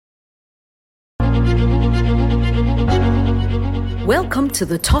Welcome to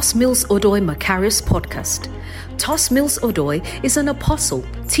the Tos Mills Odoi Macarius podcast. Tos Mills Odoi is an apostle,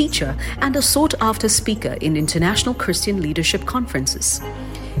 teacher, and a sought-after speaker in international Christian leadership conferences.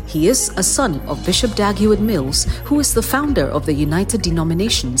 He is a son of Bishop Dag Heward-Mills, who is the founder of the United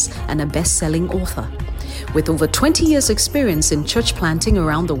Denominations and a best-selling author. With over 20 years' experience in church planting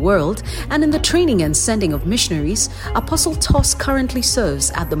around the world and in the training and sending of missionaries, Apostle Tos currently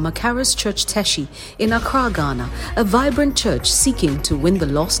serves at the Macarius Church Teshi in Accra, Ghana, a vibrant church seeking to win the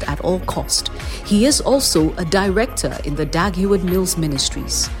lost at all cost. He is also a director in the Dag Heward-Mills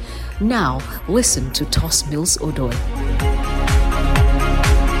Ministries. Now, listen to Tos Mills Odoi.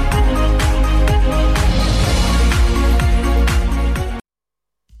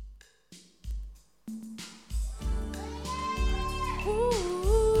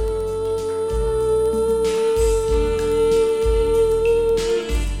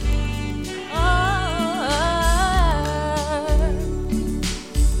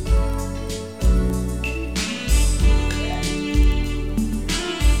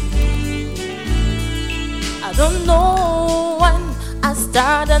 I don't know when I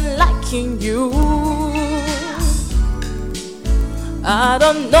started liking you. I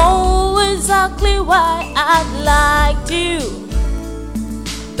don't know exactly why I liked you.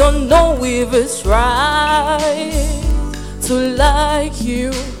 Don't know if it's right to like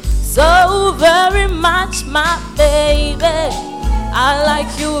you so very much, my baby. I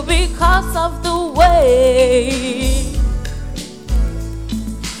like you because of the way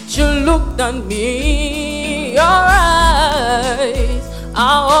you looked at me. Your eyes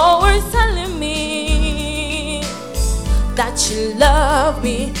are always telling me that you love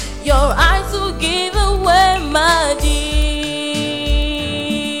me. Your eyes will give away my dear.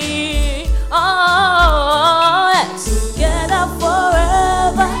 Oh, yes. Together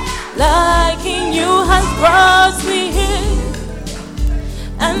forever, liking you has brought me here,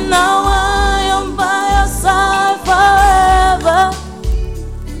 and now I am by your side forever.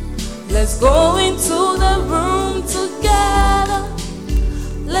 Let's go into the room together.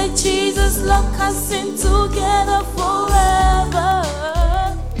 Let Jesus lock us in together forever.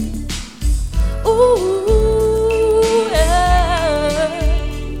 Ooh, yeah.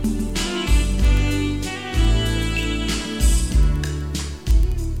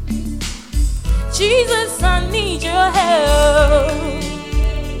 Jesus, I need your help.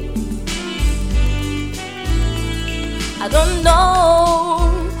 I don't know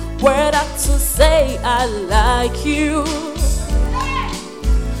whether to say I like you.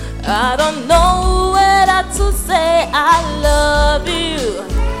 I don't know whether to say I love you.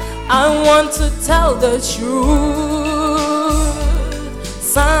 I want to tell the truth,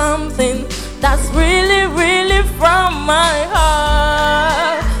 something that's really, really from my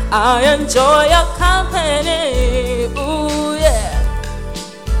heart. I enjoy your company, ooh yeah.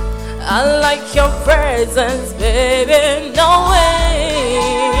 I like your presence, baby, no way.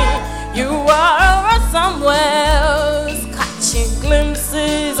 You are somewhere else, catching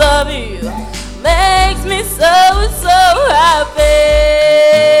glimpses of you makes me so, so happy.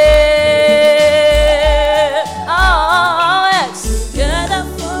 Oh, yes. Together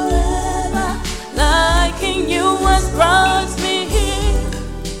forever, liking you has brought me here,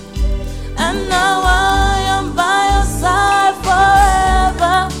 and now I am by your side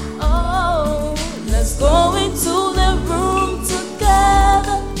forever. Oh, let's go into the room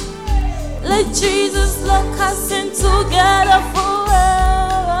together. Let Jesus lock us in together forever.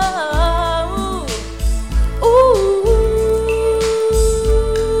 Ooh.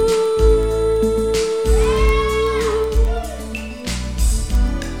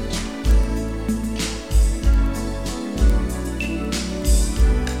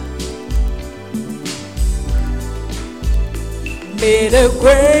 May the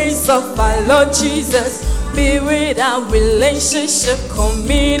grace of our Lord Jesus be with our relationship,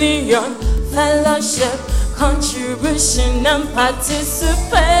 communion, fellowship, contribution, and participation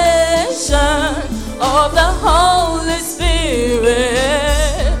of the Holy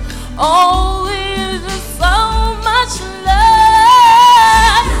Spirit. Oh, it is so much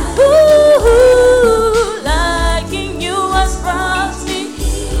love. Ooh, liking you has brought me.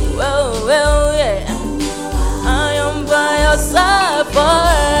 Well, well, yeah. I am by your side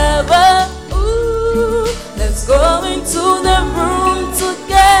forever. Ooh, let's go into the room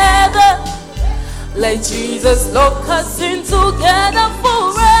together. Let Jesus lock us in together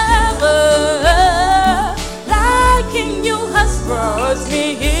forever. Liking you has brought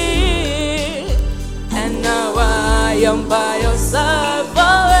me here, and now I am by your side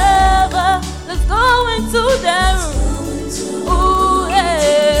forever. Let's go into the room. Ooh,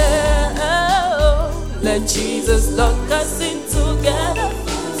 yeah. Let Jesus lock us in together.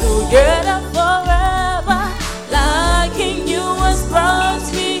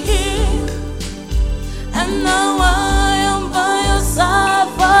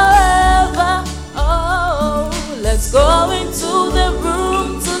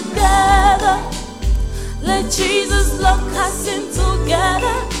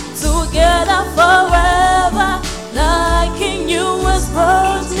 forever. Like in you has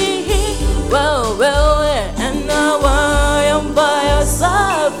brought me here. Well, yeah. And now I am by your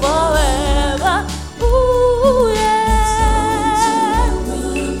side forever. Ooh, yeah.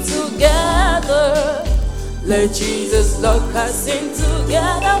 Together, let Jesus lock us in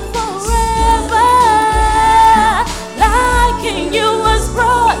together forever. Like in you has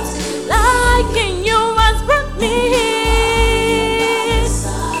brought, like in you has brought me here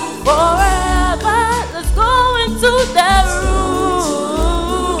forever. Let's go into that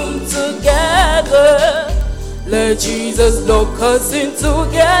room together. Let Jesus lock us in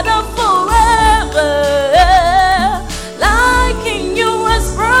together forever. Like in you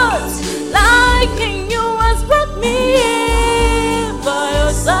has brought, like in you has brought me here by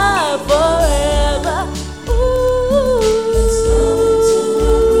your side forever. Ooh,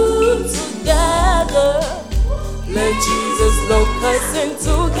 together. Let Jesus lock us in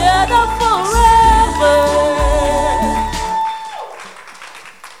together forever.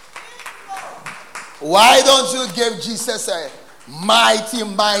 Why don't you give Jesus a mighty,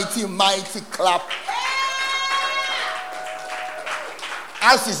 mighty, mighty clap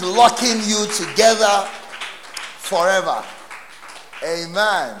as he's locking you together forever?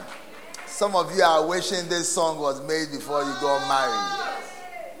 Amen. Some of you are wishing this song was made before you got married.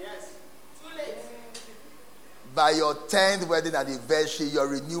 By your 10th wedding anniversary, your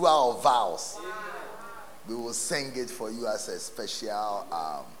renewal of vows, we will sing it for you as a special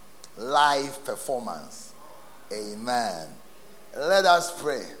live performance. Amen. Let us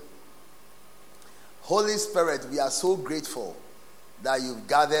pray. Holy Spirit, we are so grateful that you've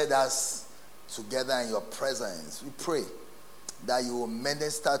gathered us together in your presence. We pray that you will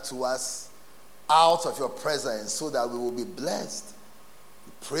minister to us out of your presence so that we will be blessed.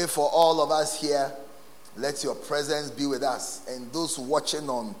 We pray for all of us here. Let your presence be with us. And those watching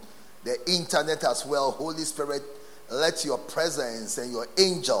on the internet as well, Holy Spirit, let your presence and your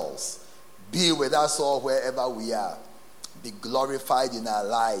angels be with us all wherever we are. Be glorified in our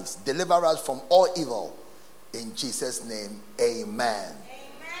lives. Deliver us from all evil. In Jesus' name, amen.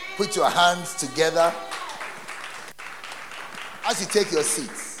 Put your hands together as you take your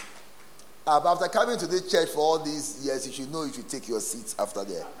seats. After coming to this church for all these years, you should know you should take your seats after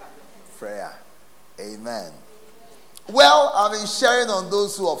the prayer. Amen. Well, I've been sharing on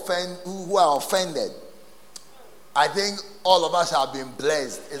those who are offended. I think all of us have been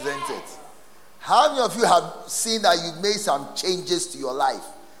blessed, isn't it? How many of you have seen that you've made some changes to your life,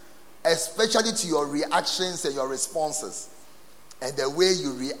 especially to your reactions and your responses, and the way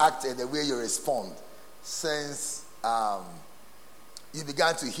you react and the way you respond since you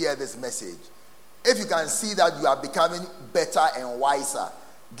began to hear this message? If you can see that you are becoming better and wiser,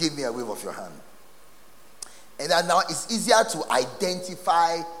 give me a wave of your hand. And that now it's easier to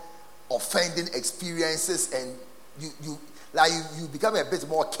identify offending experiences, and you become a bit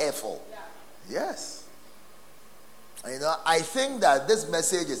more careful. Yes. You know, I think that this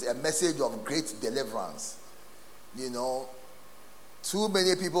message is a message of great deliverance. You know, too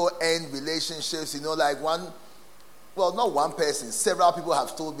many people end relationships, like not one person, several people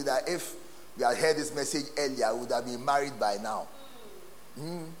have told me that if we had heard this message earlier, I would have been married by now.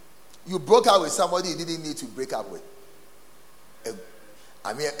 You broke up with somebody you didn't need to break up with.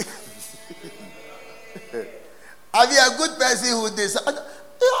 I mean, a good person who did.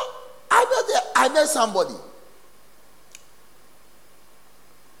 I met somebody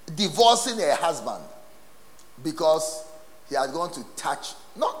divorcing her husband because he had gone to touch,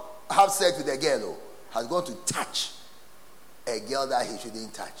 not have sex with a girl, had gone to touch a girl that he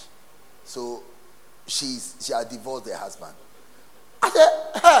shouldn't touch. So she had divorced her husband. I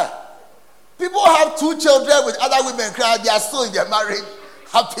said, hey, people have 2 children with other women crying, they are still in their marriage,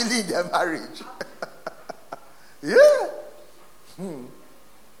 happily in their marriage. Yeah.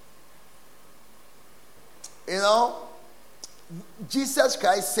 You know, Jesus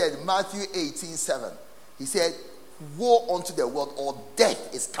Christ said, Matthew 18:7, he said, woe unto the world, or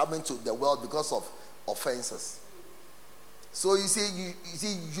death is coming to the world because of offenses. So you see,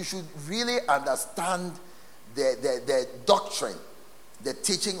 you should really understand the doctrine, the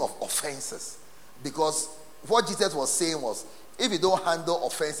teaching of offenses. Because what Jesus was saying was, if you don't handle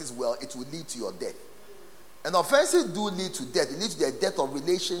offenses well, it will lead to your death. And offenses do lead to death. It leads to the death of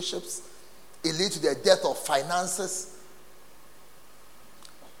relationships. It leads to the death of finances.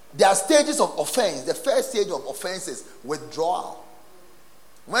 There are stages of offense. The first stage of offense is withdrawal.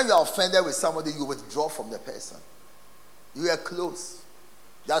 When you are offended with somebody, you withdraw from the person. You are close.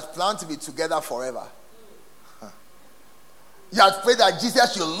 You have planned to be together forever. You have prayed that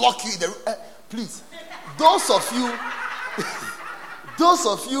Jesus should lock you in the please. Those of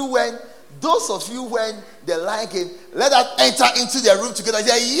you when Those of you when the lion came, let us enter into the room together. They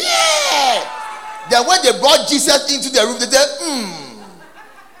say, yeah. Then when they brought Jesus into the room, they said,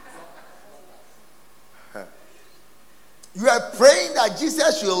 You are praying that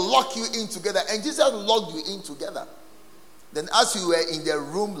Jesus should lock you in together, and Jesus locked you in together. Then as you were in the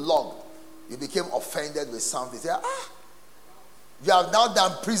room locked, you became offended with something. You say, you have now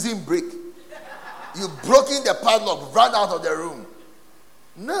done prison break. You've broken the padlock, run out of the room.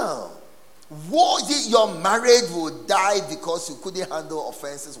 No. Was it your marriage will die because you couldn't handle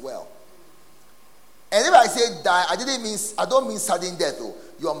offenses well? And if I say die, I don't mean sudden death though.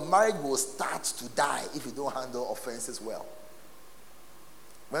 Your marriage will start to die if you don't handle offenses well.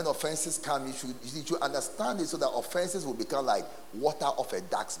 When offenses come, you should understand it so that offenses will become like water off a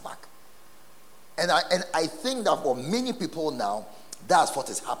duck's back. And I think that for many people now, that's what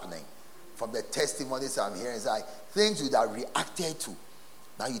is happening. From the testimonies I'm hearing, it's like things you have reacted to.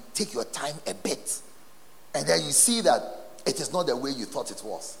 Now you take your time a bit, and then you see that it is not the way you thought it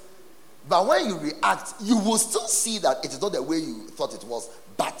was. But when you react, you will still see that it is not the way you thought it was,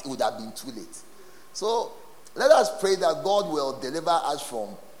 but it would have been too late. So let us pray that God will deliver us from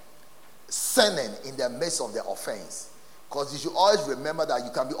sinning in the midst of the offense. Because you should always remember that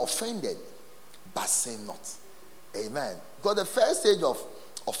you can be offended, but sin not. Amen. Because the first stage of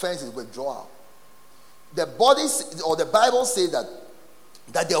offense is withdrawal. The Bible says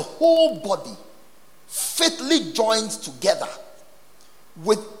that the whole body fitly joins together,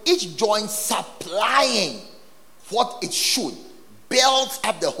 with each joint supplying what it should, builds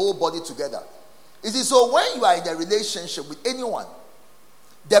up the whole body together. You see, so when you are in a relationship with anyone,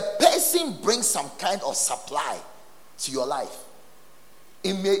 the person brings some kind of supply to your life.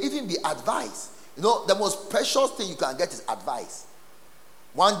 It may even be advice. You know, the most precious thing you can get is advice.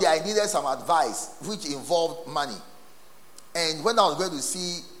 One day I needed some advice which involved money. And when I was going to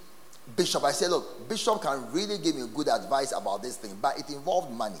see Bishop, I said, look, Bishop can really give me good advice about this thing, but it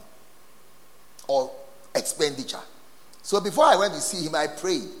involved money or expenditure. So before I went to see him, I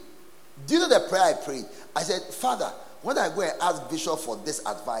prayed. Do you know the prayer I prayed? I said, Father, when I go and ask Bishop for this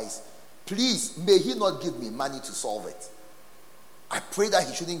advice, please, may he not give me money to solve it. I pray that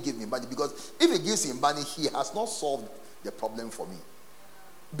he shouldn't give me money, because if he gives him money, he has not solved the problem for me.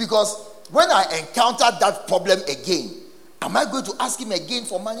 Because when I encounter that problem again, am I going to ask him again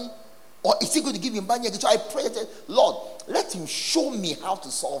for money? Or is he going to give me money again? So I pray that, Lord, let him show me how to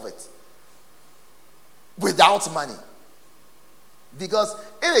solve it without money. Because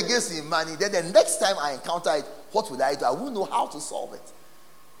if he gives me money, then the next time I encounter it, what will I do? I won't know how to solve it.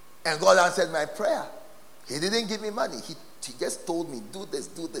 And God answered my prayer. He didn't give me money. He just told me, do this.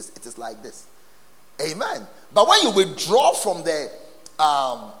 It is like this. Amen. But when you withdraw from the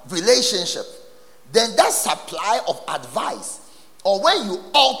relationship, then that supply of advice, or when you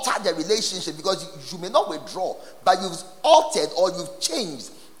alter the relationship, because you may not withdraw, but you've altered, or you've changed,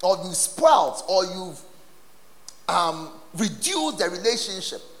 or you've spoiled, or you've reduced the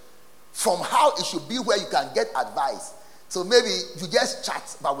relationship from how it should be, where you can get advice. So maybe you just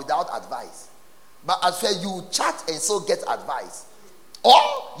chat but without advice. But as for you chat and so get advice. Or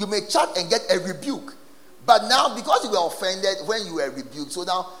you may chat and get a rebuke. But now, because you were offended when you were rebuked, so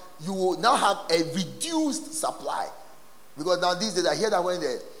now you will now have a reduced supply. Because now these days I hear that when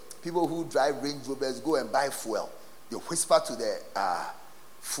the people who drive Range Rovers go and buy fuel, they whisper to the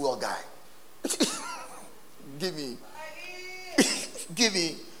fuel guy, give me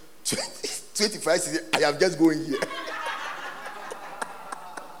 25 cents. I am just going here.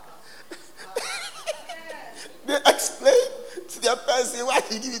 They explain to their person why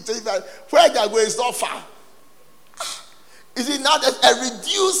he give you 25. Where they are going is not far. You see, now there's a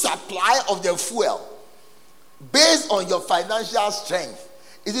reduced supply of the fuel based on your financial strength.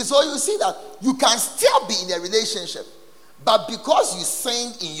 It is so you see that you can still be in a relationship, but because you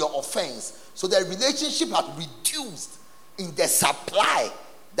sinned in your offense, so the relationship has reduced in the supply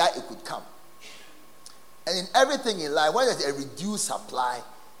that it could come. And in everything in life, when there's a reduced supply,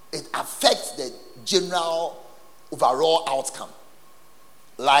 it affects the general overall outcome.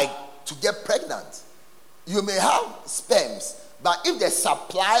 Like to get pregnant, you may have sperms, but if the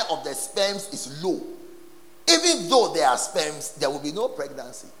supply of the sperms is low, even though there are sperms, there will be no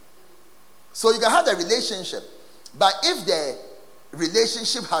pregnancy. So you can have the relationship, but if the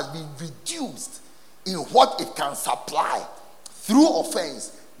relationship has been reduced in what it can supply through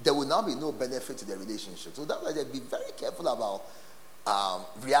offense, there will now be no benefit to the relationship. So that's why they be very careful about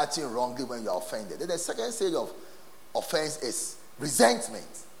reacting wrongly when you are offended. Then the second stage of offense is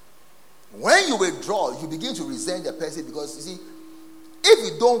resentment. When you withdraw, you begin to resent the person, because you see,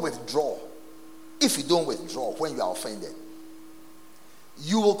 if you don't withdraw when you are offended,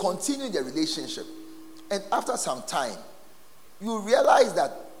 you will continue the relationship. And after some time, you realize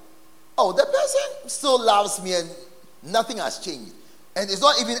that, oh, the person still loves me and nothing has changed. And is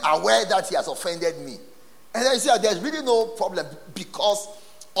not even aware that he has offended me. And then you say, there's really no problem, because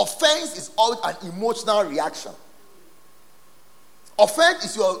offense is always an emotional reaction. Offense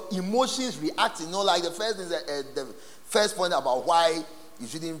is your emotions reacting. Like the first thing, the first point about why you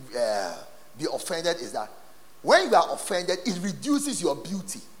shouldn't be offended is that when you are offended, it reduces your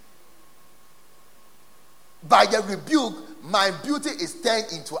beauty. By the rebuke, my beauty is turned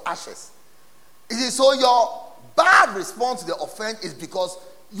into ashes. It is so your bad response to the offense is because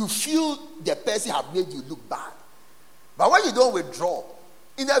you feel the person have made you look bad. But when you don't withdraw,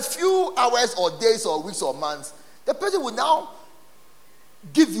 in a few hours or days or weeks or months, the person will now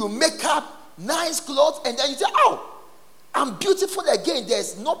give you makeup, nice clothes, and then you say, oh, I'm beautiful again.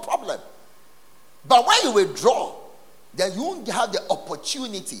 There's no problem. But when you withdraw, then you won't have the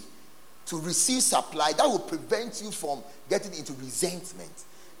opportunity to receive supply that will prevent you from getting into resentment.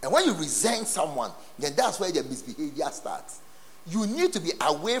 And when you resent someone, then that's where the misbehavior starts. You need to be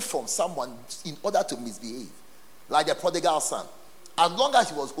away from someone in order to misbehave. Like the prodigal son. As long as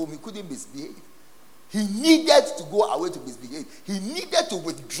he was home, he couldn't misbehave. He needed to go away to misbehave. He needed to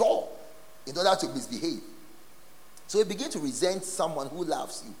withdraw in order to misbehave. So he began to resent someone who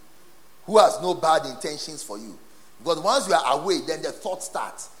loves you, who has no bad intentions for you. Because once you are away, then the thought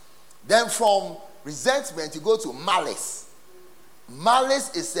starts. Then from resentment, you go to malice.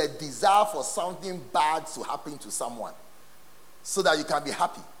 Malice is a desire for something bad to happen to someone so that you can be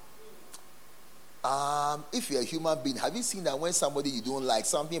happy. If you're a human being, have you seen that when somebody you don't like,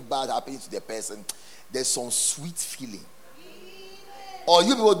 something bad happens to the person, there's some sweet feeling? Or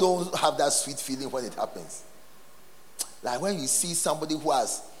you people don't have that sweet feeling when it happens? Like when you see somebody who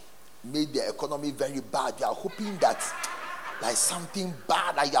has made the economy very bad, you are hoping that like something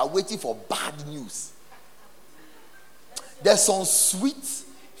bad, like you are waiting for bad news. There's some sweet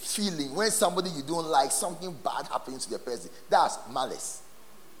feeling when somebody you don't like, something bad happens to the person. That's malice.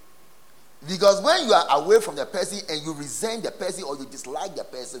 Because when you are away from the person and you resent the person or you dislike the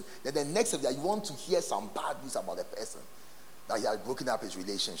person, then the next of that you want to hear some bad news about the person, that he has broken up his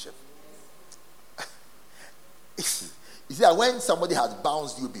relationship. You see that when somebody has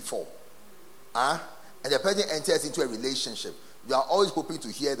bounced you before, and the person enters into a relationship, you are always hoping to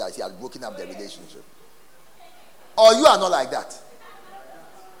hear that he has broken up the relationship. Or you are not like that.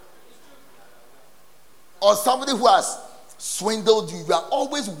 Or somebody who has swindled you, you are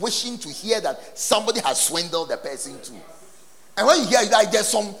always wishing to hear that somebody has swindled the person too. And when you hear it, like, there's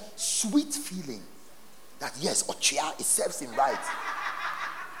some sweet feeling that yes, Ochia, it serves him right.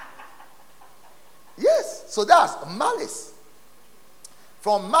 Yes, so that's malice.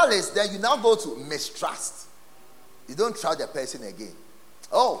 From malice, then you now go to mistrust. You don't trust the person again.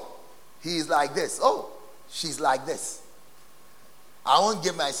 Oh, he is like this. Oh, she's like this. I won't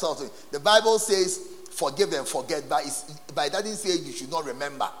give myself to it. The Bible says forgive and forget, but it doesn't say you should not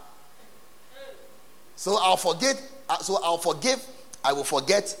remember. So I'll forgive, I will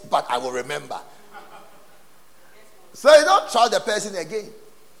forget, but I will remember. So you don't trust the person again.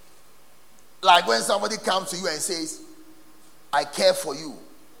 Like when somebody comes to you and says, I care for you.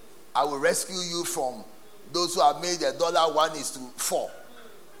 I will rescue you from those who have made $1 1:4.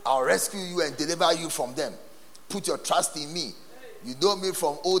 I'll rescue you and deliver you from them. Put your trust in me. You know me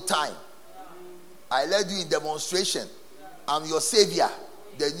from old time. I led you in demonstration. I'm your savior,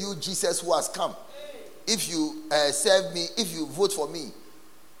 the new Jesus who has come. If you serve me, if you vote for me,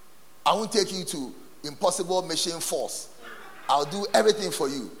 I won't take you to impossible mission force. I'll do everything for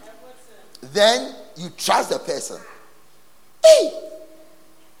you. Then you trust the person. Hey!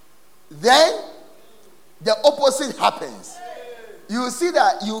 Then the opposite happens. You see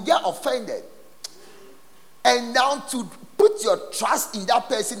that you get offended. And now to put your trust in that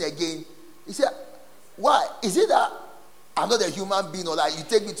person again, you say, why? Is it that I'm not a human being or that you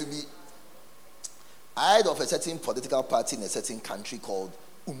take me to be? I heard of a certain political party in a certain country called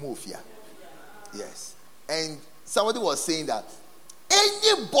Umofia. Yes. And somebody was saying that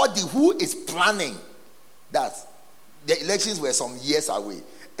anybody who is planning that the elections were some years away,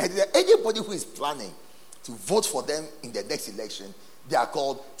 and anybody who is planning to vote for them in the next election, they are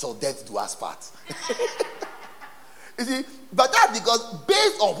called till death do us part. You see, but that's because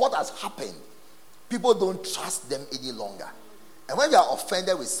based on what has happened, people don't trust them any longer. And when you are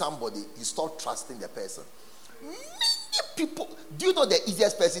offended with somebody, you stop trusting the person. Many people, do you know the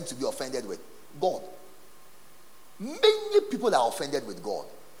easiest person to be offended with? God. Many people are offended with God.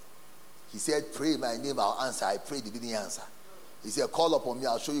 He said, pray in my name, I'll answer. I prayed, he didn't answer. He said, call upon me,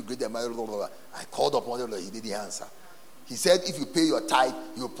 I'll show you great and mighty. I called upon him, he didn't answer. He said, if you pay your tithe,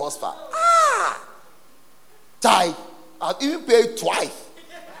 you'll prosper. Tithe. I've even paid twice.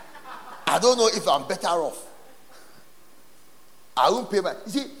 I don't know if I'm better off. I won't pay my.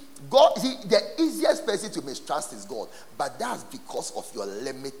 You see, God, the easiest person to mistrust is God. But that's because of your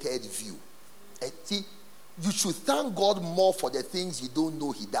limited view. And see, you should thank God more for the things you don't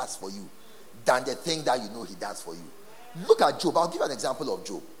know He does for you than the thing that you know He does for you. Look at Job. I'll give you an example of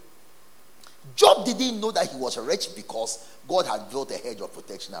Job. Job didn't know that he was rich because God had built a hedge of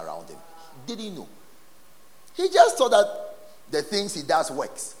protection around him. He didn't know. He just thought that the things he does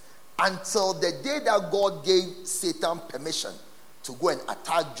works. Until the day that God gave Satan permission to go and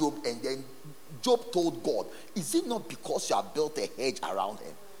attack Job, and then Job told God, is it not because you have built a hedge around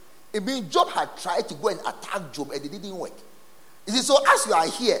him? It means Job had tried to go and attack Job and it didn't work. You see, so as you are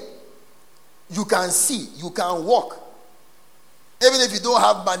here, you can see, you can walk. Even if you don't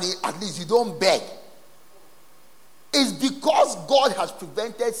have money, at least you don't beg. It's because God has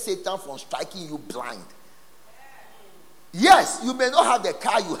prevented Satan from striking you blind. Yes, you may not have the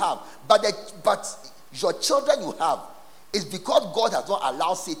car you have, but your children you have, is because God has not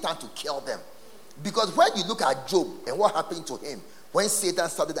allowed Satan to kill them. Because when you look at Job and what happened to him, when Satan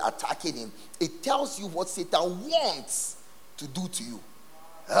started attacking him, it tells you what Satan wants to do to you.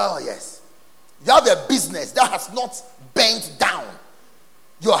 Oh yes. You have a business that has not bent down.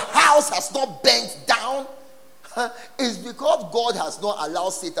 Your house has not bent down. It's because God has not allowed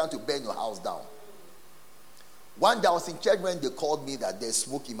Satan to burn your house down. One day I was in church when they called me that there's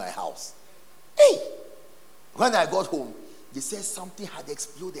smoke in my house. Hey! When I got home, they said something had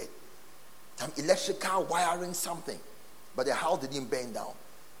exploded. Some electrical wiring, something. But the house didn't burn down.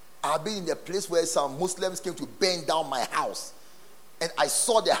 I've been in a place where some Muslims came to burn down my house. And I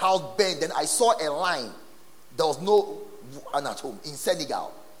saw the house burn. Then I saw a line. There was no one at home. In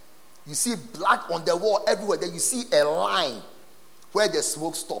Senegal, you see black on the wall everywhere. Then you see a line where the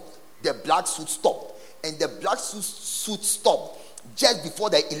smoke stopped. The black suit stopped. And the black suit stopped just before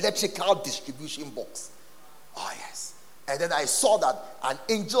the electrical distribution box. Oh yes. And then I saw that an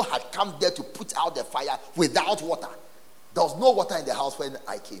angel had come there to put out the fire without water. There was no water in the house when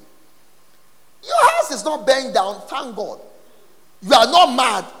I came. Your house is not burning down. Thank God. You are not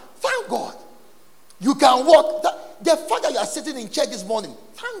mad. Thank God. You can walk. The fact that you are sitting in church this morning,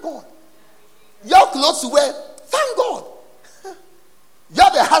 thank God. You have clothes to wear, thank God. You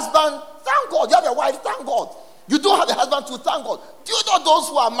have a husband, thank God. You have a wife, thank God. You don't have a husband to thank God. Do you know those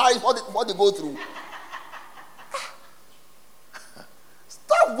who are married, what they go through?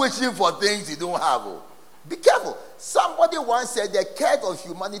 Stop wishing for things you don't have. Oh. Be careful. Somebody once said the curse of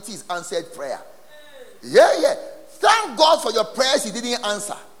humanity is answered prayer. Yeah. Thank God for your prayers He didn't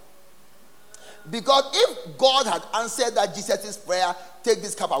answer. Because if God had answered that Jesus' prayer, take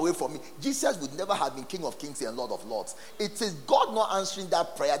this cup away from me, Jesus would never have been King of Kings and Lord of Lords. It is God not answering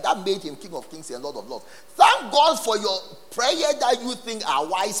that prayer that made Him King of Kings and Lord of Lords. Thank God for your prayer that you think are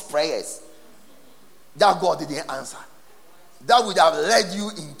wise prayers that God didn't answer. That would have led you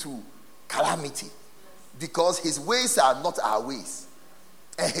into calamity. Because His ways are not our ways.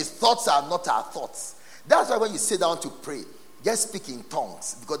 And His thoughts are not our thoughts. That's why when you sit down to pray, just speak in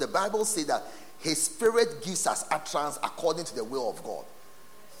tongues. Because the Bible says that His Spirit gives us utterance according to the will of God.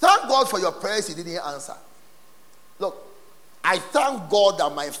 Thank God for your prayers He didn't answer. Look, I thank God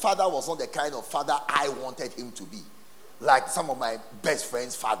that my father was not the kind of father I wanted him to be. Like some of my best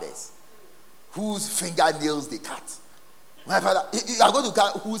friends' fathers, whose fingernails they cut. My father, you are going to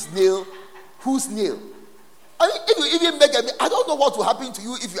cut whose nail? Whose nail? I mean, if you even make I don't know what will happen to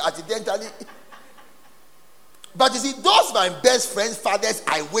you if you accidentally. But you see, those my best friends' fathers,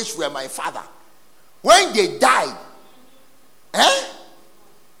 I wish were my father. When they died,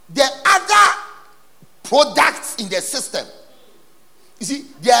 the other products in the system, you see,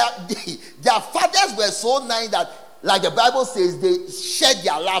 their fathers were so nice that, like the Bible says, they shed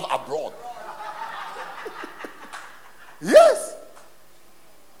their love abroad. Yes.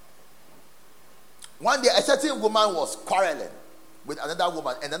 One day, a certain woman was quarreling with another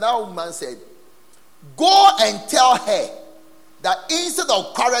woman, and another woman said, "Go and tell her that instead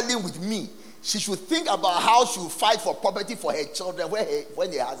of quarreling with me, she should think about how she will fight for property for her children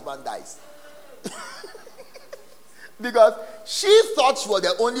when her husband dies." Because she thought she was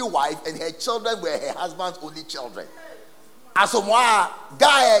the only wife and her children were her husband's only children. As a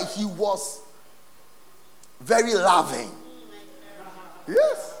guy, he was very loving.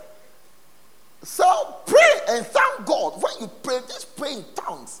 Yes. So pray and thank God. When you pray, just pray in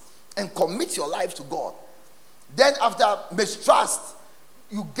tongues and commit your life to God. Then after mistrust,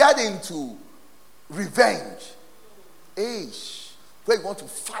 you get into revenge. Where you want to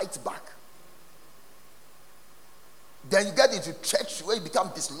fight back. Then you get into church where you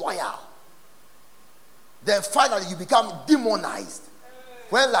become disloyal. Then finally you become demonized.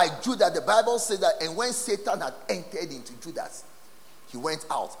 When like Judas, the Bible says that, and when Satan had entered into Judas, he went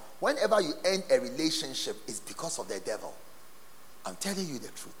out. Whenever you end a relationship, it's because of the devil. I'm telling you the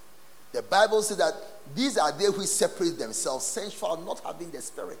truth. The Bible says that these are they who separate themselves, sensual, not having the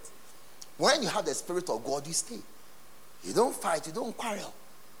Spirit. When you have the Spirit of God, you stay. You don't fight, you don't quarrel.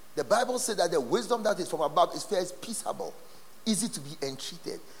 The Bible says that the wisdom that is from above is first peaceable, easy to be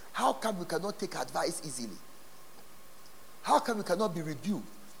entreated. How come we cannot take advice easily? How come we cannot be rebuked?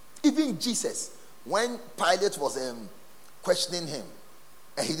 Even Jesus, when Pilate was questioning him,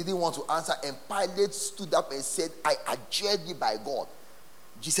 and he didn't want to answer, and Pilate stood up and said, I adjure thee by God.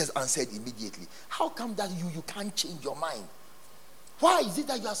 Jesus answered immediately. How come that you can't change your mind? Why is it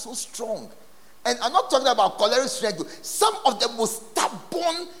that you are so strong? And I'm not talking about choleric strength. Some of the most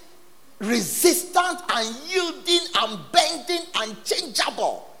stubborn, resistant, unyielding, unbending,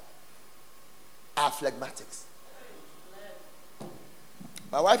 unchangeable are phlegmatics.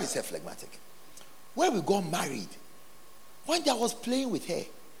 My wife is a phlegmatic. When we got married, one day I was playing with her.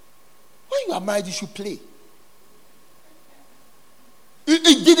 When you are married, you should play. You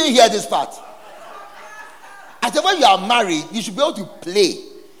didn't hear this part. I said, when you are married, you should be able to play.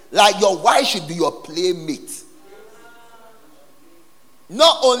 Like your wife should be your playmate.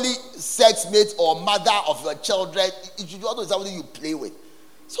 Not only sex mate or mother of your children, it should be also somebody you play with.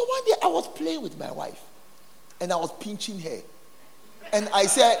 So one day I was playing with my wife, and I was pinching her. And I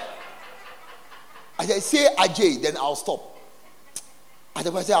said, say Ajay, then I'll stop. And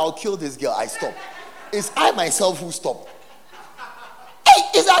then I said, I'll kill this girl. I stop. It's I myself who stopped. Hey,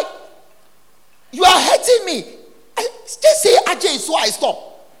 it's like, you are hurting me. Just say Ajay, so I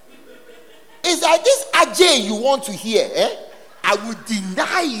stop. It's like this Ajay you want to hear. I will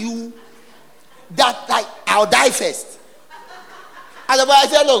deny you that, like, I'll die first. And then I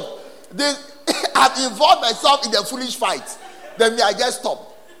said, look, I've involved myself in the foolish fight. Then I just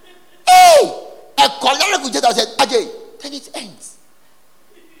stop. Hey, a choleric would just said, Ajay, then it ends.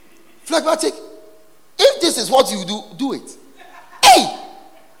 Phlegmatic. If this is what you do it. Hey,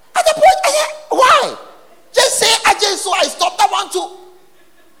 at the point, I said, why? Just say Ajay, so I stop that one too.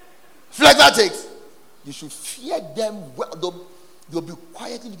 Phlegmatics. You should fear them well. They'll be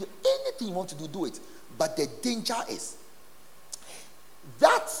quiet. Anything you want to do it. But the danger is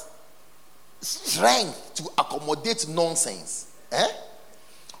that strength to accommodate nonsense.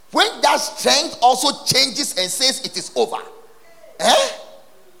 When that strength also changes and says it is over,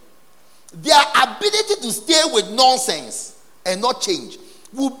 their ability to stay with nonsense and not change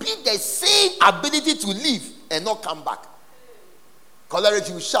will be the same ability to leave and not come back. Choleric,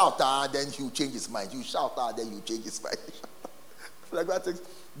 you shout, then he'll change his mind. You shout, then he'll change his mind. Phlegmatics,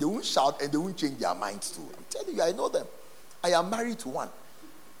 they won't shout and they won't change their minds too. I'm telling you, I know them. I am married to one.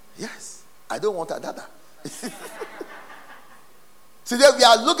 Yes, I don't want another. Today we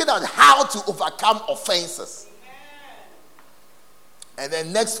are looking at how to overcome offenses. And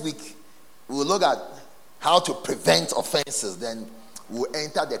then next week, we'll look at how to prevent offenses. Then we'll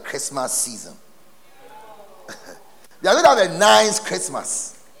enter the Christmas season. They are going to have a nice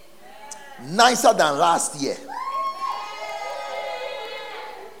Christmas. Nicer than last year.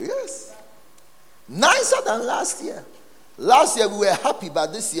 Yes. Nicer than last year. Last year we were happy,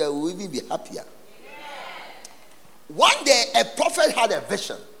 but this year we will even be happier. One day a prophet had a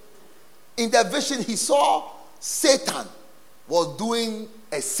vision. In the vision he saw Satan was doing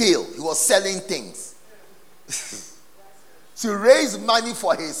a sale. He was selling things to raise money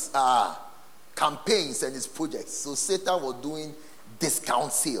for his campaigns and his projects. So Satan was doing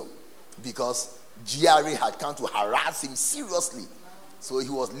discount sale because GRA had come to harass him seriously. So he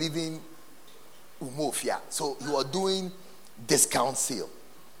was leaving Umofia. So he was doing discount sale.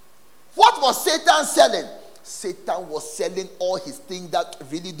 What was Satan selling? Satan was selling all his things that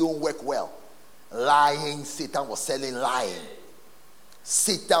really don't work well. Lying. Satan was selling lying.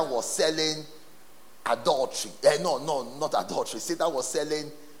 Satan was selling adultery. Not adultery. Satan was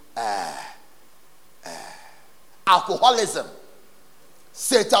selling alcoholism.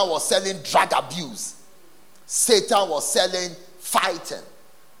 Satan was selling drug abuse. Satan was selling fighting.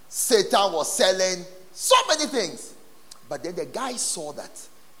 Satan was selling so many things. But then the guy saw that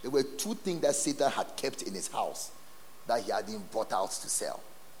there were two things that Satan had kept in his house that he hadn't brought out to sell.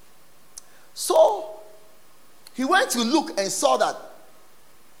 So he went to look and saw that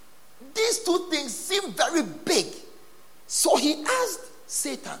these two things seemed very big. So he asked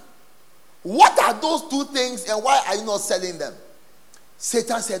Satan, what are those two things and why are you not selling them?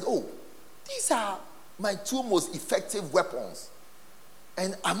 Satan said, oh, these are my two most effective weapons.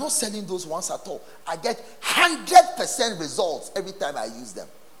 And I'm not selling those ones at all. I get 100% results every time I use them.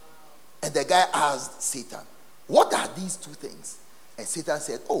 And the guy asked Satan, what are these two things? And Satan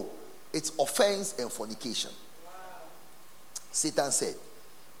said, oh, it's offense and fornication. Satan said,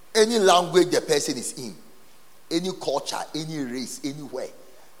 any language the person is in, any culture, any race, anywhere,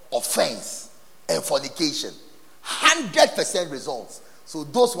 offense and fornication, 100% results. So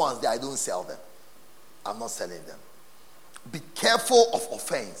those ones there, I don't sell them. I'm not selling them. Be careful of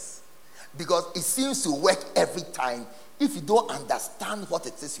offense, because it seems to work every time. If you don't understand what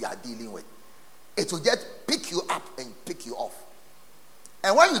it is you are dealing with, it will just pick you up and pick you off.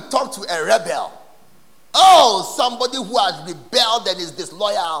 And when you talk to a rebel, somebody who has rebelled and is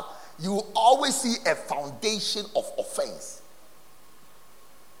disloyal, you will always see a foundation of offense.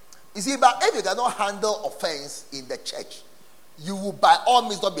 You see, but if you cannot handle offense in the church, you will by all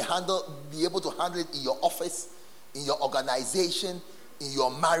means not be able to handle it in your office, in your organization, in your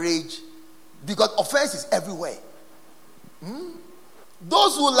marriage, because offense is everywhere.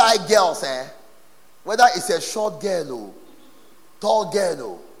 Those who like girls, whether it's a short girl or tall girl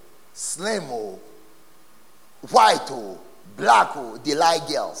or slim or white or black or they like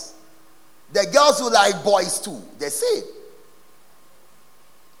girls. The girls who like boys too, they say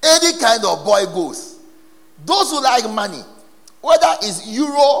any kind of boy goes. Those who like money, whether it's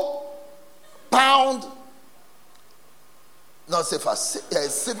euro, pound, not silver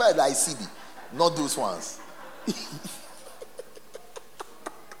like CB, not those ones.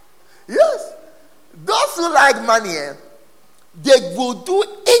 Yes, those who like money, they will do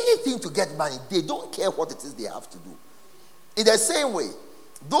anything to get money. They don't care what it is they have to do. In the same way,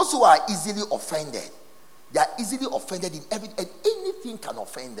 those who are easily offended, they are easily offended in everything, and anything can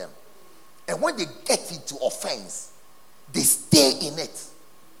offend them. And when they get into offense, they stay in it.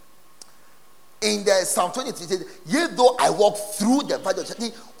 In the Psalm 23, it says, yea, though I walk through the valley of the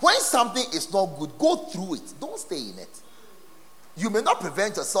shadow, when something is not good, go through it. Don't stay in it. You may not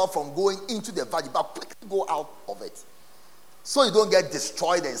prevent yourself from going into the valley, but quickly go out of it, so you don't get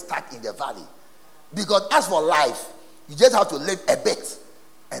destroyed and stuck in the valley. Because as for life, you just have to live a bit,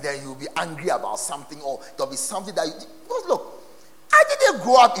 and then you'll be angry about something, or there'll be something that you... Because look, I didn't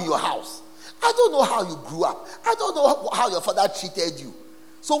grow up in your house. I don't know how you grew up. I don't know how your father treated you.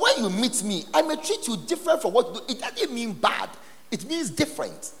 So when you meet me, I may treat you different from what you do. It doesn't mean bad. It means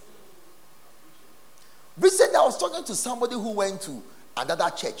different. Recently, I was talking to somebody who went to another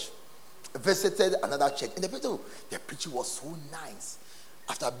church, visited another church, and the preacher was so nice.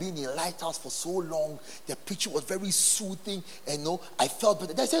 After being in Lighthouse for so long, the preacher was very soothing, and I felt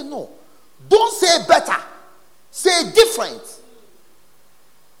better. They said, no, don't say better, say different.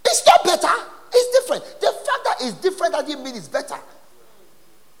 It's not better, it's different. The fact that it's different doesn't mean it's better.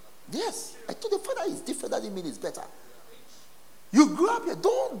 Yes, I told the fact that it's different doesn't mean it's better. You grew up here.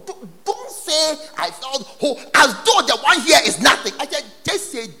 Don't say I felt as though the one here is nothing. I said just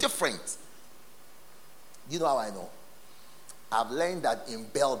say different. You know how I know? I've learned that in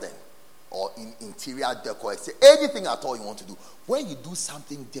building or in interior decor, say anything at all you want to do, when you do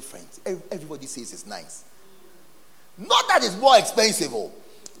something different, everybody says it's nice. Not that it's more expensive, not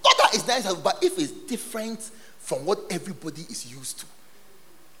that it's nice, but if it's different from what everybody is used to.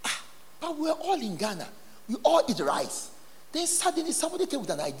 But we're all in Ghana. We all eat rice. Then suddenly somebody came with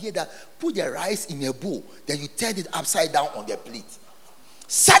an idea that put the rice in a bowl, then you turn it upside down on the plate.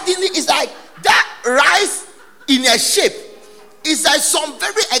 Suddenly it's like that rice in a shape. It's like some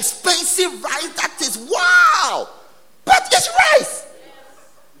very expensive rice that is wow. But it's rice.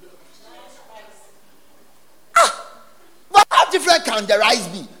 But how different can the rice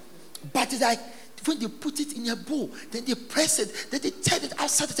be? But it's like when they put it in a bowl, then they press it, then they turn it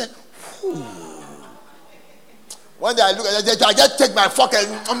upside down. One day I look at it, I just take my fork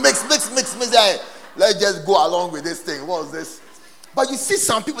and mix. Let's just go along with this thing. What was this? But you see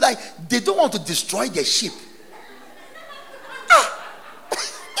some people they don't want to destroy their sheep.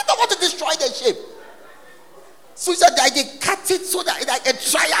 They don't want to destroy their sheep. So they cut it so that it's like a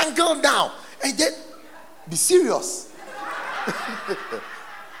triangle now. And then be serious.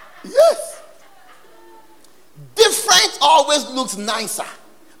 Yes. Different always looks nicer.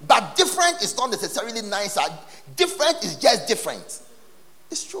 But different is not necessarily nicer. Different is just different.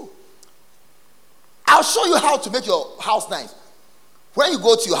 It's true. I'll show you how to make your house nice. When you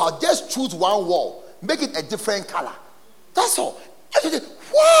go to your house, just choose one wall. Make it a different color. That's all.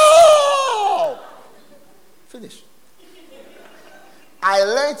 Wow! Finish. I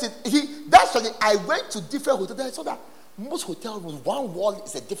learned it. That's why I went to different hotels. I saw that most hotel rooms, one wall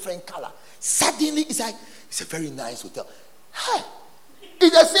is a different color. Suddenly, it's a very nice hotel. Hey,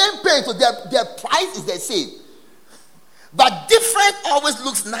 it's the same paint, so their price is the same. But different always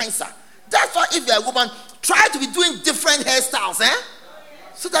looks nicer. That's why if you're a woman, try to be doing different hairstyles,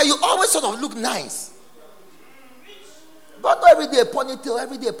 so that you always sort of look nice. But not every day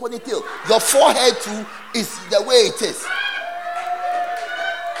ponytail. Your forehead too is the way it is.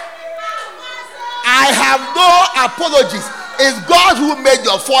 I have no apologies. It's God who made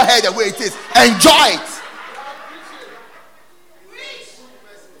your forehead the way it is. Enjoy it.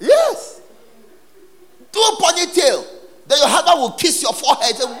 Yes. Do a ponytail. Then your husband will kiss your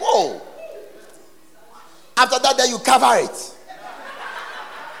forehead and whoa. After that, then you cover it.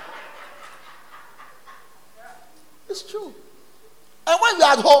 It's true. And when you're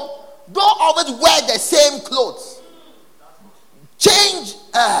at home, don't always wear the same clothes. Change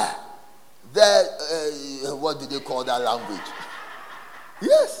what do they call that language?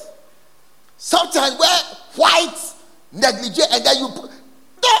 Yes. Sometimes wear white negligee and then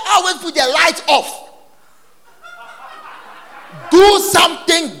don't always put the light off. Do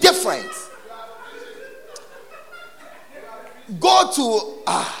something different. Go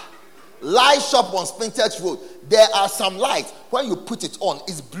to light shop on Spintex Road. There are some lights. When you put it on,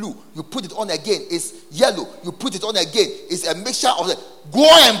 it's blue. You put it on again, it's yellow. You put it on again, it's a mixture of the. Go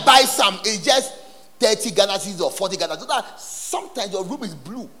and buy some. It's just 30 Ghana cedis or 40 Ghana cedis. Sometimes your room is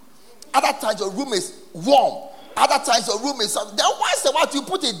blue. Other times your room is warm. Other times your room is something. Then once in a while you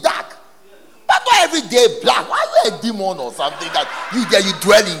put it dark. But not every day black. Why are you a demon or something that you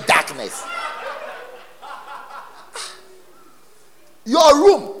dwell in darkness? Your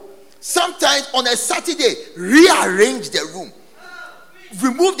room. Sometimes on a Saturday, rearrange the room.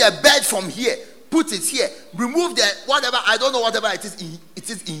 Remove the bed from here. Put it here. Remove the whatever. I don't know whatever it is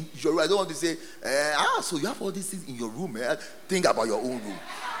in your room. I don't want to say, so you have all these things in your room. Think about your own room.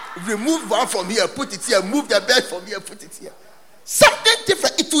 Remove one from here. Put it here. Move the bed from here. Put it here. Something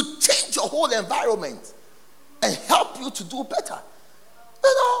different. It will change your whole environment and help you to do better.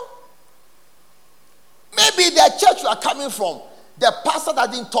 You know, maybe the church you are coming from, the pastor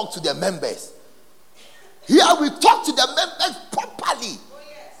that didn't talk to the members. Here we talk to the members properly.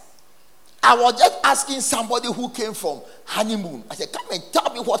 I was just asking somebody who came from honeymoon. I said, come and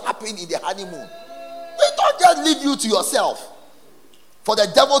tell me what happened in the honeymoon. We don't just leave you to yourself. For the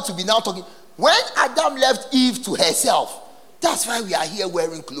devil to be now talking. When Adam left Eve to herself, that's why we are here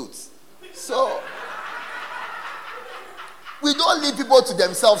wearing clothes. So, we don't leave people to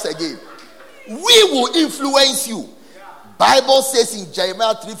themselves again. We will influence you. Bible says in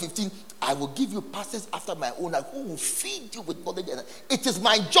Jeremiah 3:15, I will give you pastors after my own heart who will feed you with knowledge. It is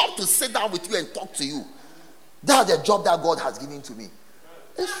my job to sit down with you and talk to you. That's the job that God has given to me.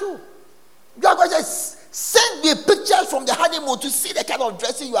 It's true. God just send me pictures from the honeymoon to see the kind of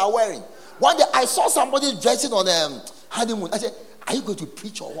dressing you are wearing. One day I saw somebody dressing on a honeymoon. I said, are you going to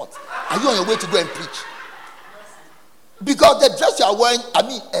preach or what? Are you on your way to go and preach? Because the dress you are wearing,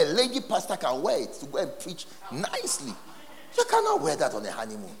 a lady pastor can wear it to go and preach nicely. You cannot wear that on a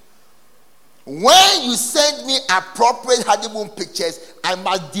honeymoon. When you send me appropriate honeymoon pictures, I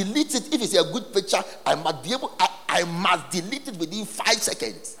must delete it. If it's a good picture, I must delete it within 5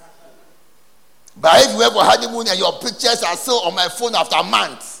 seconds. But if you have a honeymoon and your pictures are still on my phone after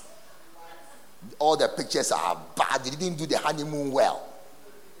months, all the pictures are bad. You didn't do the honeymoon well.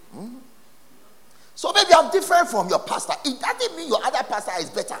 So maybe I'm different from your pastor. It doesn't mean your other pastor is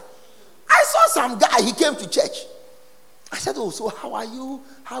better. I saw some guy, he came to church. I said, oh, so how are you?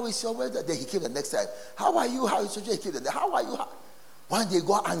 How is your weather? Then he came the next time. How are you? How is your church? He came the next. How are you? One day he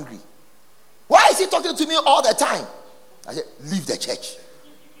got angry. Why is he talking to me all the time? I said, leave the church.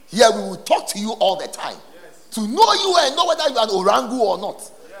 Here we will talk to you all the time. Yes. To know you and know whether you are an orangu or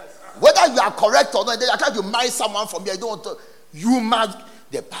not. Yes. Whether you are correct or not. Then I can't you marry someone from here. You must.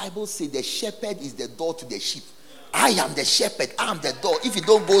 The Bible says the shepherd is the door to the sheep. I am the shepherd. I am the door. If you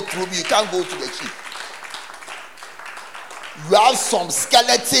don't go through me, you can't go to the sheep. You have some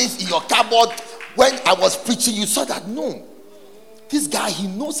skeletons in your cupboard. When I was preaching, you saw that. No. This guy, he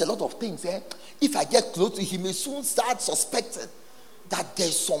knows a lot of things. If I get close to him, he may soon start suspecting that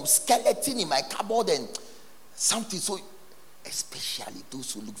there's some skeleton in my cupboard and something. So, especially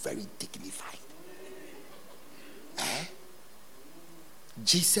those who look very dignified.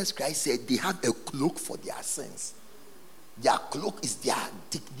 Jesus Christ said they have a cloak for their sins. Their cloak is their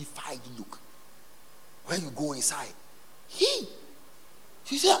dignified look. When you go inside, he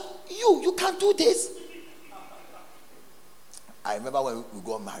said, you can't do this. I remember when we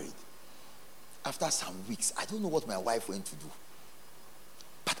got married. After some weeks, I don't know what my wife went to do.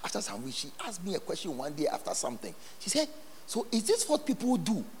 But after some weeks, she asked me a question one day after something. She said, so is this what people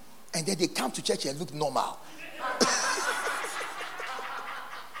do? And then they come to church and look normal.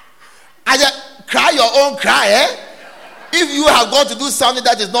 I said, cry your own cry, If you have got to do something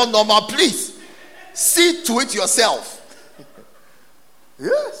that is not normal, please see to it yourself.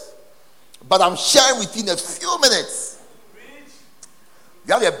 Yes. But I'm sharing with you in a few minutes.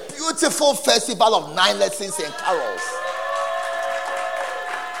 We have a beautiful festival of 9 lessons and carols.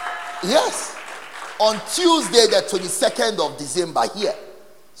 Yes. On Tuesday, the 22nd of December here.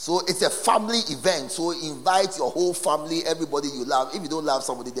 So it's a family event. So invite your whole family, everybody you love. If you don't love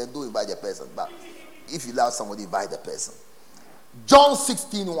somebody, then don't invite the person. But if you love somebody, invite the person. John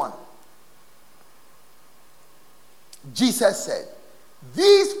 16:1. Jesus said,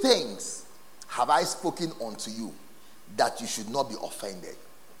 "These things have I spoken unto you, that you should not be offended."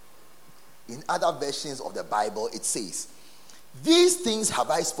 In other versions of the Bible, it says, "These things have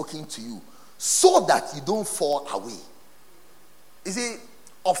I spoken to you, so that you don't fall away." You see,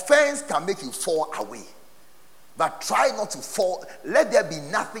 offense can make you fall away. But try not to fall. Let there be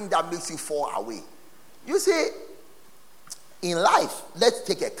nothing that makes you fall away. You see, in life, let's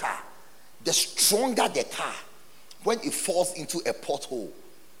take a car. The stronger the car, when it falls into a pothole,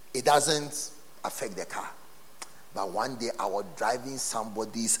 it doesn't affect the car. But one day I was driving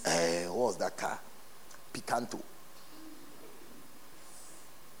somebody's, what was that car? Picanto.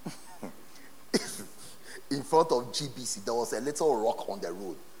 In front of GBC, there was a little rock on the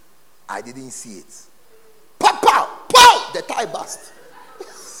road. I didn't see it. Pow, pow, pow! The tire burst.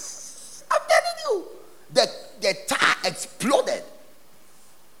 I'm telling you. The tire exploded.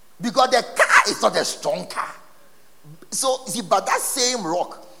 Because the car is not a strong car. So, see, but that same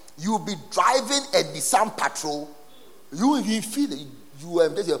rock, you'll be driving a Nissan Patrol, you will feel it. You will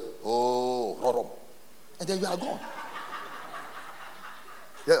just say, oh, and then you are gone.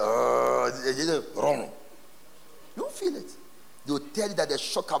 You feel it. They'll tell you that the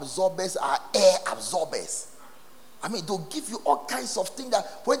shock absorbers are air absorbers. I mean, they'll give you all kinds of things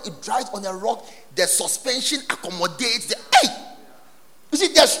that when it drives on a rock, the suspension accommodates the hey. You see,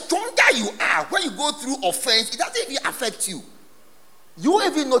 the stronger you are, when you go through offense, it doesn't even affect you. You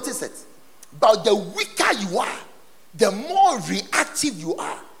won't even notice it. But the weaker you are, the more reactive you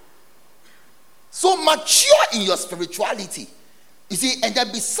are. So mature in your spirituality. You see, and there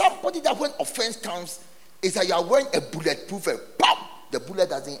be somebody that when offense comes, is that you are wearing a bulletproof and bam, the bullet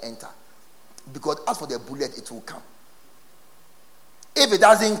doesn't enter. Because as for the bullet, it will come. If it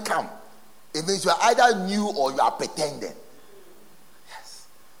doesn't come, it means you are either new or you are pretending. Yes.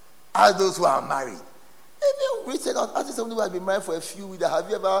 As those who are married. If you reach out, ask somebody who has been married for a few weeks, have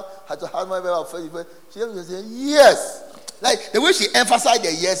you ever had to have my friend? She just say, yes. Like the way she emphasized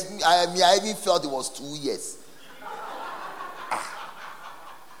the yes, I even felt it was 2 years.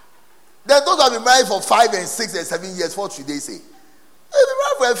 Then those who have been married for 5 and 6 and 7 years, what should they say? They've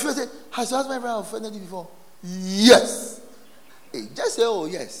been married for a few. Say, has your husband ever offended you before? Yes. Hey, just say, oh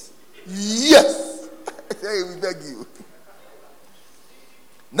yes. Yes. Hey, we beg you.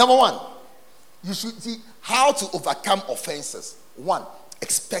 Number 1, you should see how to overcome offenses. 1,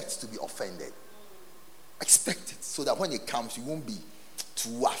 expect to be offended. Expect it so that when it comes, you won't be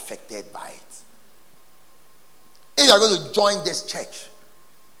too affected by it. If you are going to join this church,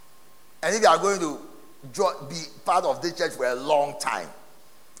 and if you are going to be part of this church for a long time,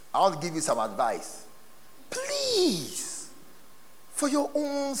 I want to give you some advice. Please, for your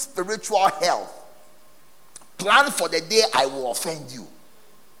own spiritual health, plan for the day I will offend you.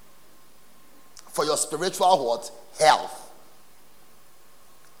 For your spiritual what? Health.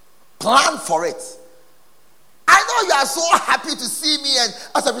 Plan for it. I know you are so happy to see me, and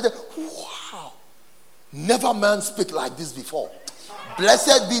as I read, wow, never man speak like this before.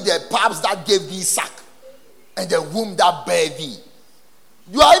 Blessed be the paps that gave thee sack, and the womb that bare thee.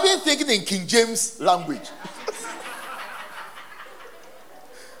 You are even thinking in King James language.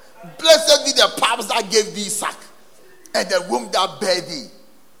 Blessed be the paps that gave thee sack, and the womb that bare thee.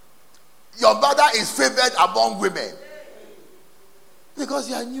 Your mother is favored among women. Because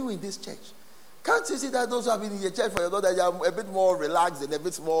you are new in this church. Can't you see that those who have been in the church for a long time, you are a bit more relaxed and a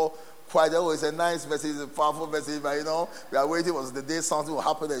bit more quiet? Oh, it's a nice message, it's a powerful message, but we are waiting for the day something will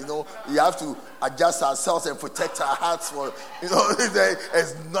happen, and we have to adjust ourselves and protect our hearts for, it's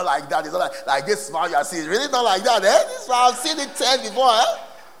not like that. It's not like this smile you are seeing. It's really not like that, eh? This smile, I've seen it 10 before, eh?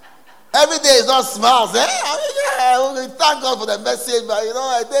 Every day is not smiles, eh? We thank God for the message, but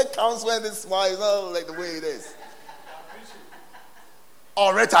a day comes when this smile is not like the way it is.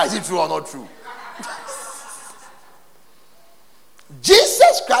 Or Rita, is it true or not true?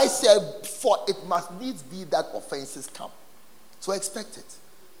 Jesus Christ said, for it must needs be that offenses come. So expect it.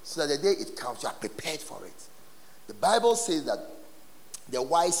 So that the day it comes, you are prepared for it. The Bible says that the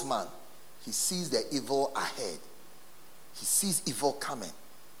wise man, he sees the evil ahead. He sees evil coming.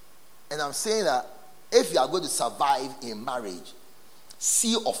 And I'm saying that if you are going to survive in marriage,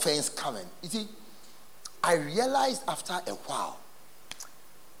 see offense coming. You see, I realized after a while,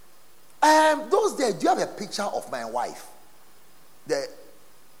 those days, do you have a picture of my wife? The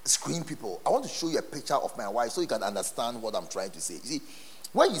screen people, I want to show you a picture of my wife so you can understand what I'm trying to say. You see,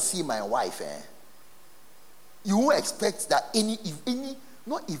 when you see my wife, you won't expect that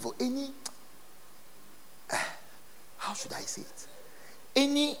how should I say it?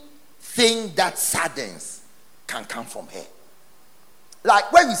 Anything that saddens can come from her.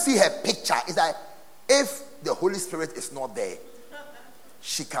 Like when you see her picture, it's like if the Holy Spirit is not there,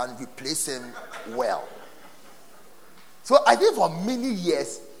 she can replace him well. So I think for many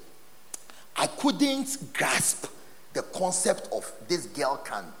years, I couldn't grasp the concept of this girl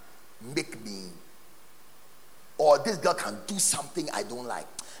can make me, or this girl can do something I don't like.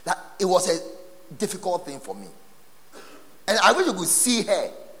 That it was a difficult thing for me. And I wish you could see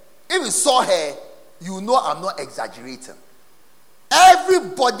her. If you saw her, you know I'm not exaggerating.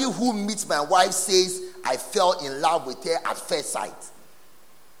 Everybody who meets my wife says I fell in love with her at first sight.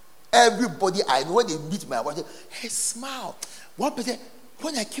 Everybody I know, when they meet my wife, hey, smile. One person,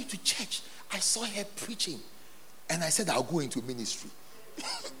 when I came to church, I saw her preaching. And I said, I'll go into ministry.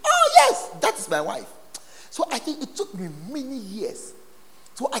 Oh, yes, that is my wife. So I think it took me many years.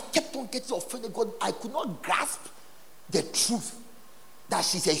 So I kept on getting offended. God, I could not grasp the truth that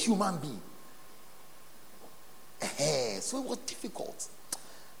she's a human being. So it was difficult.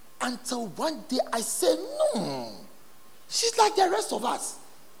 Until one day I said, no, she's like the rest of us.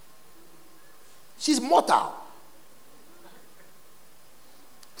 She's mortal.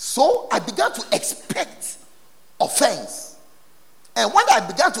 So I began to expect offense. And when I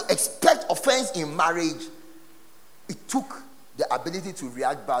began to expect offense in marriage, it took the ability to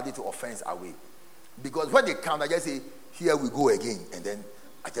react badly to offense away. Because when they come, I just say, here we go again. And then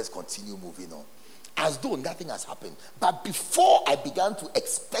I just continue moving on. As though nothing has happened. But before I began to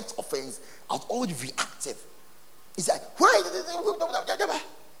expect offense, I was already reactive. It's like, why?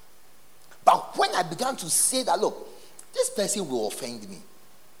 But when I began to say that, look, this person will offend me,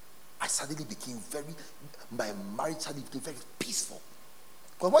 I suddenly became my marriage suddenly became very peaceful.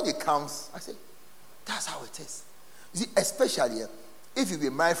 Because when it comes, I say, that's how it is. You see, especially if you've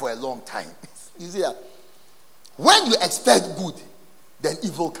been married for a long time, you see that when you expect good, then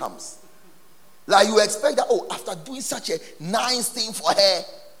evil comes. Like you expect that, after doing such a nice thing for her,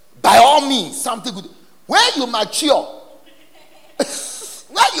 by all means, something good. When you mature,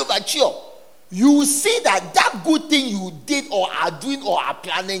 you will see that good thing you did or are doing or are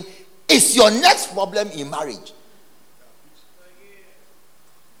planning is your next problem in marriage.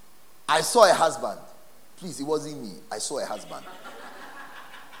 I saw a husband. Please, it wasn't me. I saw a husband.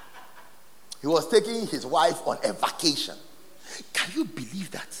 He was taking his wife on a vacation. Can you believe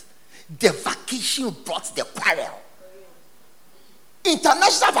that? The vacation brought the quarrel.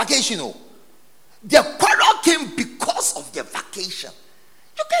 International vacation. The quarrel came because of the vacation.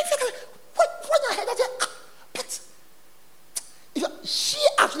 You can't figure when I heard that. But she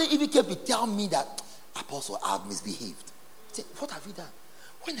actually even came to tell me that, Apostle, I've misbehaved. I said, what have you done?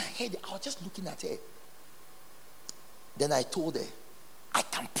 When I heard it, I was just looking at her. Then I told her, I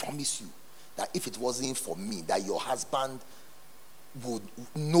can promise you that if it wasn't for me, that your husband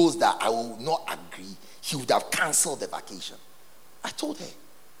knows that I will not agree, he would have cancelled the vacation. I told her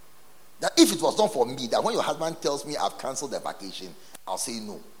that if it was not for me, that when your husband tells me I've cancelled the vacation, I'll say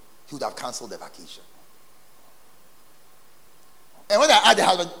no. He would have cancelled the vacation. And when I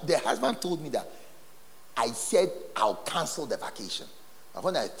asked the husband told me that I said I'll cancel the vacation. But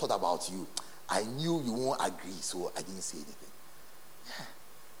when I thought about you, I knew you won't agree, so I didn't say anything. Yeah.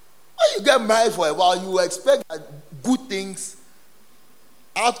 When you get married for a while, you expect that good things.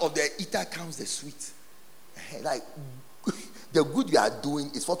 Out of the eater comes the sweet. Like the good you are doing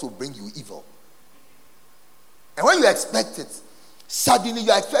is what will bring you evil. And when you expect it, suddenly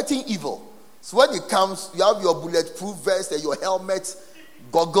you are expecting evil. So when it comes, you have your bulletproof vest and your helmet,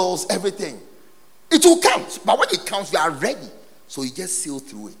 goggles, everything. It will come. But when it comes, you are ready. So you just sail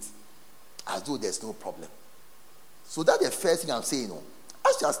through it as though there's no problem. So that's the first thing I'm saying.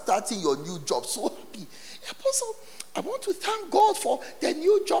 As you are starting your new job, so happy. Apostle, I want to thank God for the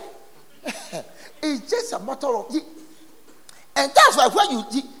new job. It's just a matter of... And that's why when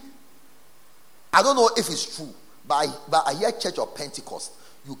you... I don't know if it's true, but I hear Church of Pentecost,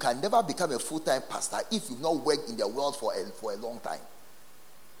 you can never become a full-time pastor if you've not worked in the world for a long time.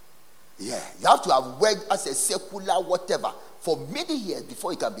 Yeah, you have to have worked as a secular whatever for many years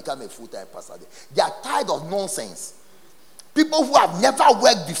before you can become a full-time pastor. They are tired of nonsense. People who have never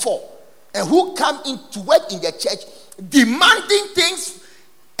worked before and who come in to work in the church demanding things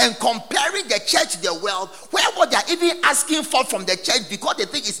and comparing the church, the world, where what they are even asking for from the church because they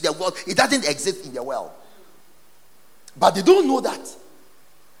think it's the world, it doesn't exist in the world. But they don't know that.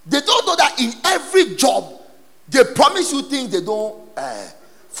 They don't know that in every job, they promise you things they don't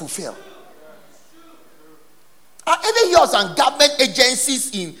fulfill. I even hear some government agencies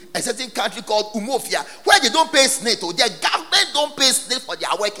in a certain country called Umofia, where they don't pay SNIT, or their government don't pay SNIT for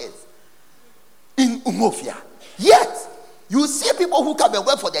their workers. In Umofia. Yet, you see people who come and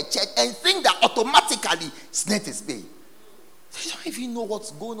work for the church and think that automatically SNIT is paid. They don't even know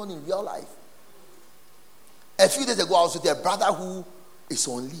what's going on in real life. A few days ago, I was with a brother who is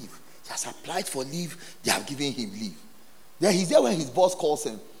on leave. He has applied for leave. They have given him leave. Then he's there when his boss calls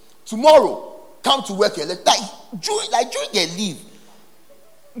him. Tomorrow, come to work here. During their leave,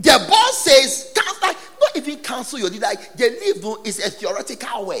 the boss says, not even cancel your leave. The leave is a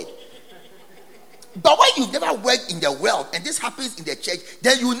theoretical word. But when you've never worked in the world and this happens in the church,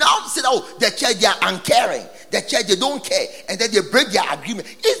 then you now say, oh, the church, they are uncaring. The church, they don't care. And then they break their agreement.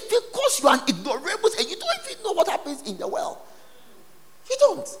 It's because you are an ignoramus and you don't even know what happens in the world. You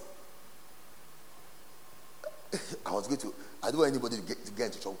don't. I don't want anybody to get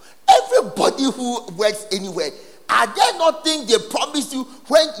into trouble. Everybody who works anywhere, are there not things they promised you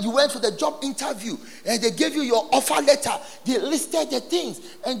when you went for the job interview and they gave you your offer letter? They listed the things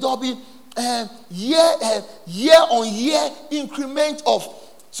and there'll be year on year increment of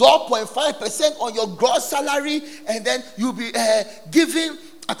 12.5% on your gross salary, and then you'll be given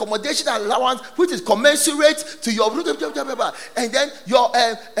accommodation allowance which is commensurate to your and then your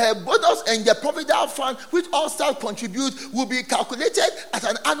bonus and the provident fund which all staff contribute will be calculated at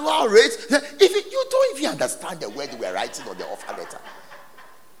an annual rate. If you don't even understand the word we're writing on the offer letter,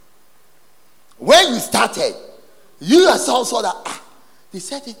 when you started, you yourself saw that they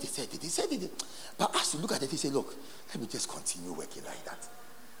said it. But as you look at it, they say, look, let me just continue working like that.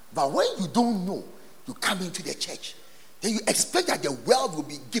 But when you don't know, you come into the church, then you expect that the world will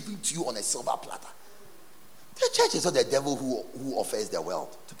be given to you on a silver platter. The church is not the devil who offers the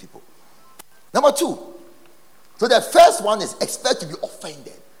world to people. Number 2. So the first one is expect to be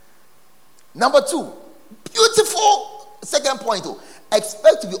offended. Number 2, beautiful second point,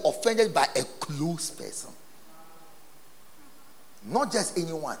 expect to be offended by a close person. Not just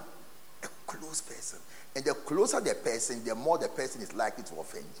anyone, a close person. And the closer the person, the more the person is likely to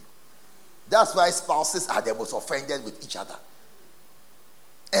offend you. That's why spouses are the most offended with each other.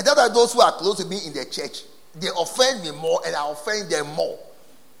 And that are those who are close to me in the church. They offend me more and I offend them more.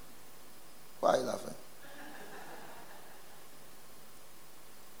 Why are you laughing?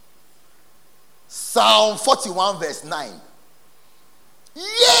 Psalm 41 verse 9.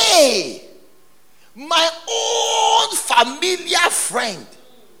 Yea! My own familiar friend,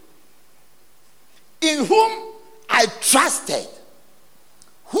 in whom I trusted,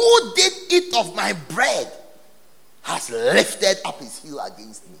 who did eat of my bread, has lifted up his heel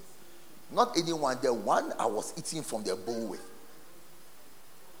against me. Not anyone, the one I was eating from the bowl with.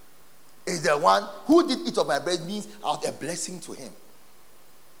 Is the one who did eat of my bread means I was a blessing to him.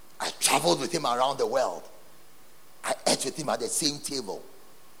 I traveled with him around the world. I ate with him at the same table.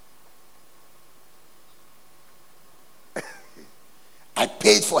 I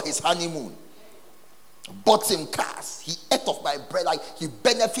paid for his honeymoon. Bought him cars. He ate of my bread. Like he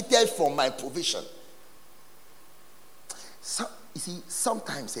benefited from my provision. So, you see,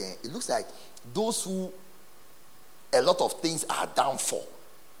 sometimes it looks like those who a lot of things are down for,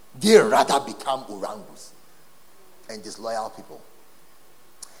 they rather become orangus and disloyal people.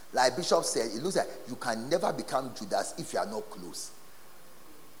 Like Bishop said, it looks like you can never become Judas if you are not close.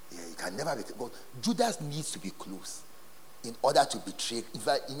 Yeah, you can never become. But Judas needs to be close in order to betray.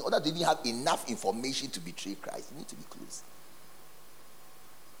 In order to even have enough information to betray Christ, you need to be close.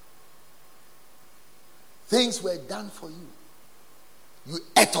 Things were done for you. You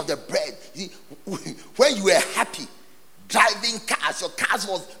ate of the bread. When you were happy, driving cars, your cars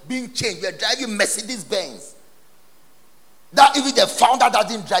was being changed. You were driving Mercedes Benz. That even the founder that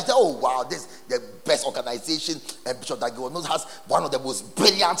didn't drive, said, oh wow, this is the best organization, and Bishop Dag Heward-Mills has one of the most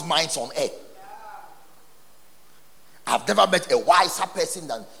brilliant minds on earth. I've never met a wiser person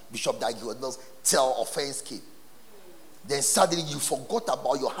than Bishop Dag Heward-Mills till offense came. Then suddenly you forgot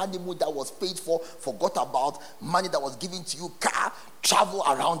about your honeymoon that was paid for, forgot about money that was given to you, car, travel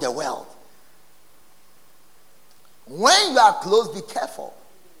around the world. When you are close, be careful.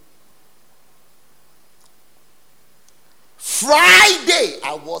 Friday,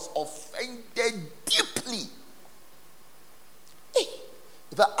 I was offended deeply.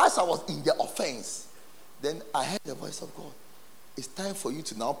 If as I was in the offense, then I heard the voice of God. It's time for you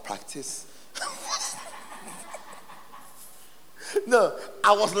to now practice. No,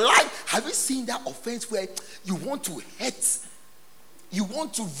 I was like, have you seen that offense where you want to hurt? You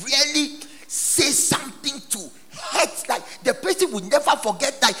want to really say something to hurt, like the person will never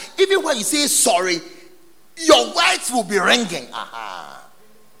forget that. Even when you say sorry, your words will be ringing. Aha.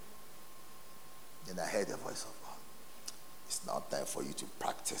 Then I heard the voice of God. It's now time for you to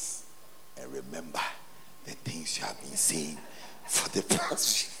practice and remember the things you have been saying for the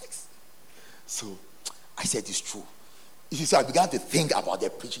past few weeks. So I said it's true. So I began to think about the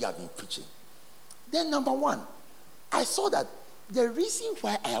preaching I've been preaching. Then number one, I saw that the reason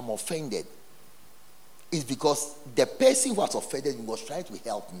why I am offended is because the person who was offended me was trying to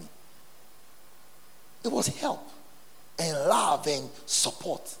help me. It was help and love and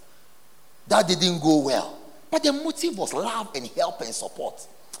support. That didn't go well. But the motive was love and help and support.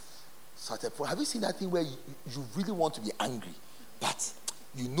 So at the point, have you seen that thing where you really want to be angry, but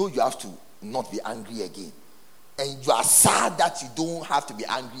you know you have to not be angry again? And you are sad that you don't have to be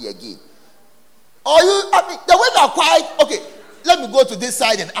angry again. Or the way they are quiet, okay, let me go to this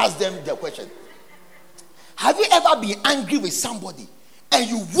side and ask them the question. Have you ever been angry with somebody and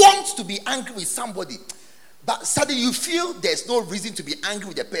you want to be angry with somebody, but suddenly you feel there's no reason to be angry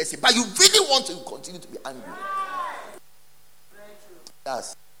with the person, but you really want to continue to be angry?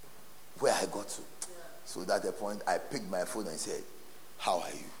 That's where I got to. So at the point, I picked my phone and said, how are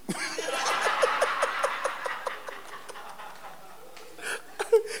you?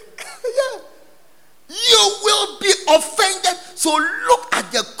 Yeah. You will be offended. So look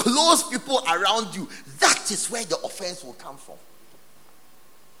at the close people around you. That is where the offense will come from.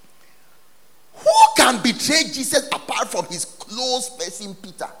 Who can betray Jesus apart from his close person,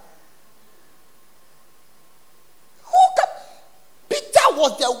 Peter? Who can? Peter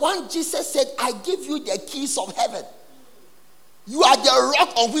was the one Jesus said, I give you the keys of heaven. You are the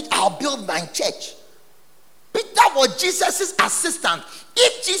rock on which I'll build my church. Peter was Jesus' assistant.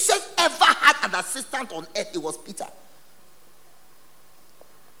 If Jesus ever had an assistant on earth, it was Peter.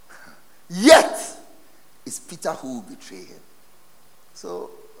 Yet, it's Peter who will betray him.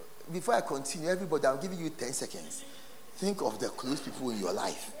 So, before I continue, everybody, I'm giving you 10 seconds. Think of the close people in your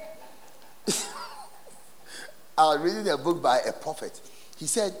life. I was reading a book by a prophet. He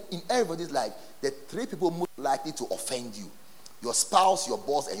said, in everybody's life, the 3 people most likely to offend you: your spouse, your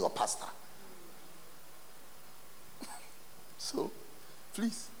boss, and your pastor. So,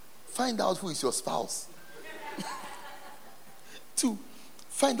 please, find out who is your spouse. 2,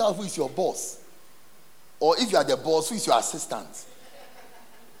 find out who is your boss. Or if you are the boss, who is your assistant?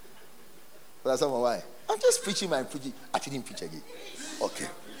 But that's why. I'm just preaching my preaching. I didn't preach again. Okay.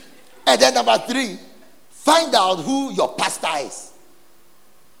 And then number 3, find out who your pastor is.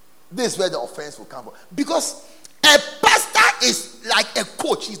 This is where the offense will come from. Because a pastor is like a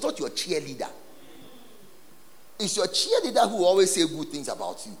coach. He's not your cheerleader. It's your cheerleader who always say good things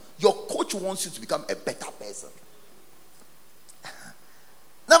about you. Your coach wants you to become a better person.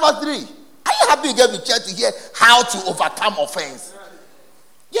 Number 3, are you happy you get to church to hear how to overcome offense?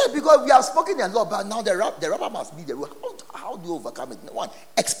 Yeah, because we have spoken a lot, but now the rapper must be the rule. How do you overcome it? 1,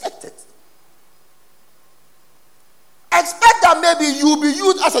 expect it. Expect that maybe you'll be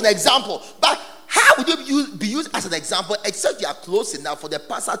used as an example. But how would you be used as an example except you are close enough for the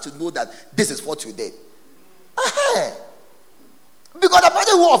pastor to know that this is what you did? Because the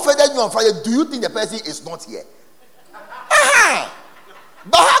person who offended you on Friday, do you think the person is not here?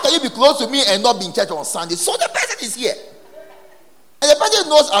 But how can you be close to me and not be in church on Sunday? So the person is here. And the person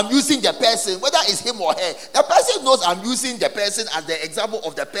knows I'm using the person, whether it's him or her. The person knows I'm using the person as the example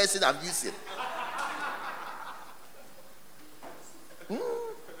of the person I'm using. And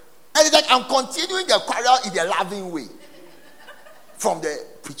it's like I'm continuing the quarrel in a loving way from the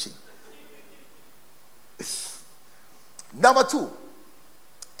preaching. Number 2,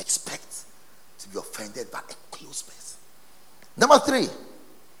 expect to be offended by a close person. Number 3,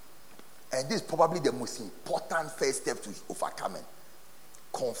 and this is probably the most important first step to overcoming: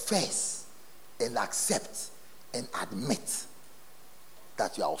 confess and accept and admit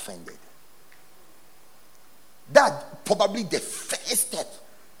that you are offended. That's probably the first step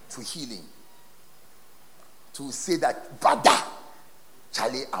to healing. To say that, brother,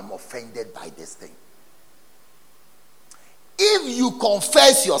 Charlie, I'm offended by this thing. If you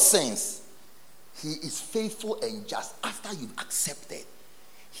confess your sins, he is faithful and just. After you've accepted,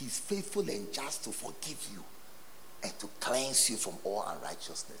 he is faithful and just to forgive you and to cleanse you from all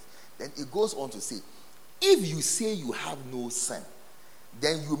unrighteousness. Then it goes on to say, if you say you have no sin,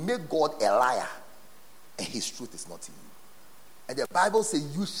 then you make God a liar and his truth is not in you. And the Bible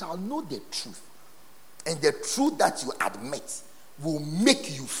says you shall know the truth, and the truth that you admit will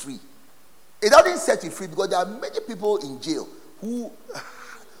make you free. It doesn't set you free because there are many people in jail who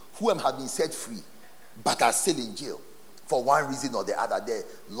have been set free but are still in jail for one reason or the other. The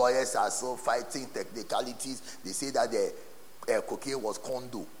lawyers are still fighting technicalities. They say that the cocaine was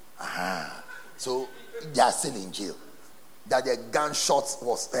condo. So they are still in jail. That the gunshots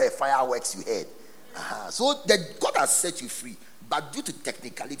was fireworks you heard. So God has set you free, but due to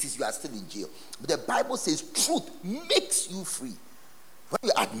technicalities you are still in jail. But the Bible says truth makes you free. When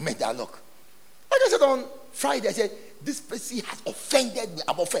you admit that, look, like I said on Friday, I said, this person has offended me.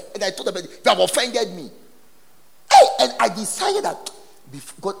 I'm offended. And I told them, you have offended me. Hey, and I decided that,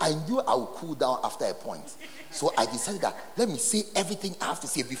 because I knew I would cool down after a point. So I decided that, let me say everything I have to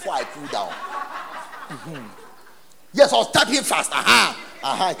say before I cool down. Yes, I was typing fast.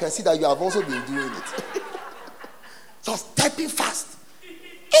 I can see that you have also been doing it. So I was typing fast.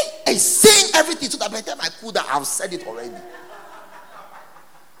 And saying everything so that by the time I cool down, I've said it already.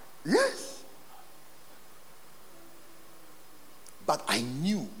 Yes. But I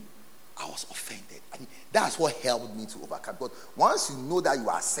knew I was offended. That's what helped me to overcome. But once you know that you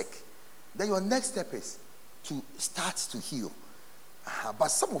are sick, then your next step is to start to heal. But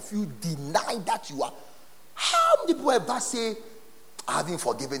some of you deny that you are. How many people ever say, I haven't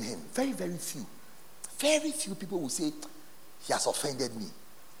forgiven him? Very, very few. Very few people will say, he has offended me.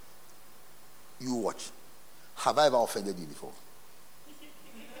 You watch. Have I ever offended you before?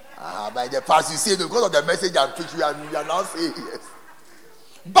 By the past, you say, because of the message I'm preaching, you are now saying yes.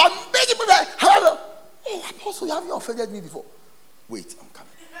 But many people say, however, Apostle, you haven't offended me before. Wait, I'm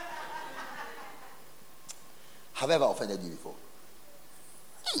coming. Have I ever offended you before?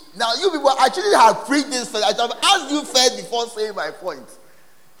 Now, you people actually have preached this first. I have asked you first before saying my point.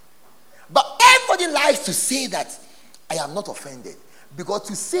 But everybody likes to say that I am not offended. Because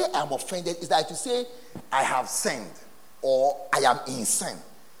to say I am offended is like to say I have sinned or I am in sin.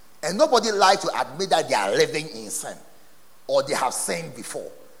 And nobody likes to admit that they are living in sin or they have sinned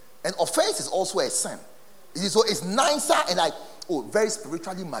before. And offense is also a sin. So it's nicer and very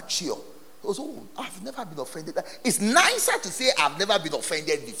spiritually mature. So, I've never been offended. It's nicer to say I've never been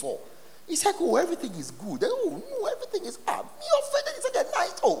offended before. It's like, everything is good. Then, no, everything is up. Me offended is like a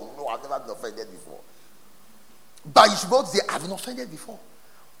nice. No, I've never been offended before. But you should be able to say, I've been offended before,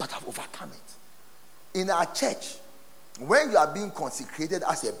 but I've overcome it. In our church, when you are being consecrated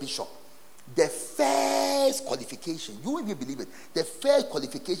as a bishop, the first qualification, you won't even believe it, the first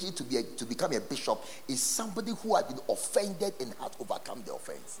qualification to become a bishop is somebody who has been offended and has overcome the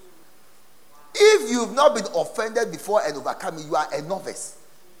offense. If you've not been offended before and overcome it, you are a novice.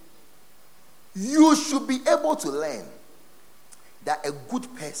 You should be able to learn that a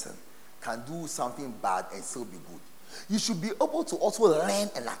good person can do something bad and still be good. You should be able to also learn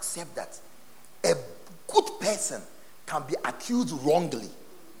and accept that a good person can be accused wrongly.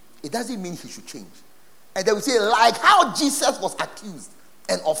 It doesn't mean he should change. And they will say, like how Jesus was accused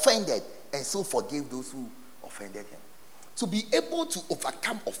and offended and so forgave those who offended him. To be able to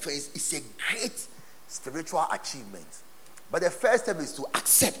overcome offense is a great spiritual achievement. But the first step is to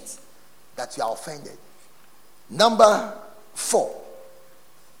accept that you are offended. Number 4,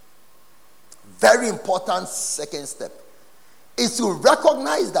 very important second step, is to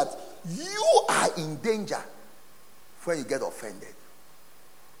recognize that you are in danger when you get offended.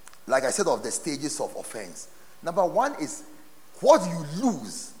 Like I said, of the stages of offense. Number 1 is what you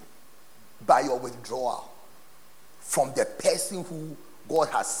lose by your withdrawal from the person who God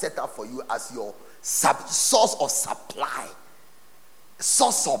has set up for you as your source of supply,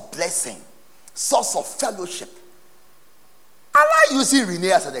 source of blessing, source of fellowship. I like using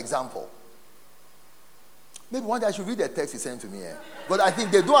Renee as an example. Maybe one day I should read the text he sent to me. But I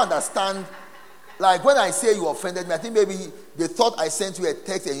think they don't understand. Like when I say you offended me, I think maybe they thought I sent you a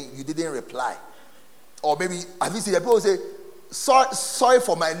text and you didn't reply. Or maybe, have you seen the people say, sorry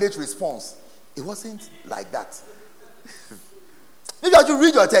for my late response. It wasn't like that. Maybe I should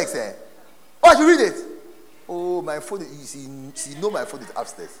read your text. I should read it. Oh, my phone, you see, my phone is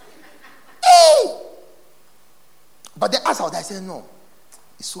upstairs. Hey! But then as I said, no,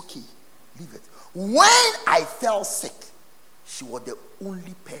 it's okay. Leave it. When I fell sick, she was the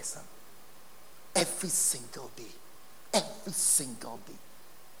only person. Every single day. Every single day.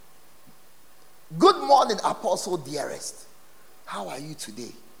 Good morning, Apostle dearest. How are you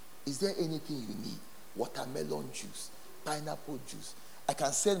today? Is there anything you need? Watermelon juice, pineapple juice. I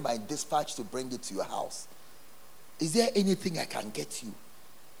can send my dispatch to bring it to your house. Is there anything I can get you?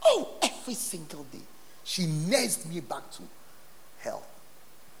 Oh, every single day. She nursed me back to health.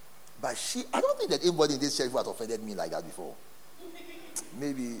 But I don't think that anybody in this church has offended me like that before.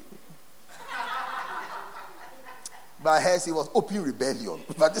 Maybe. But hers, it was open rebellion.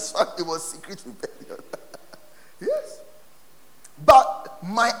 But this one, it was secret rebellion. Yes. But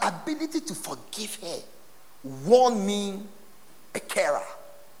my ability to forgive her won me a carer.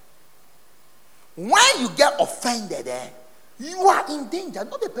 When you get offended, you are in danger,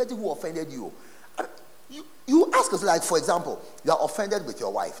 not the person who offended you. You ask us, like, for example, you are offended with